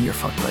remain your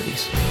fuck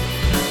buddies.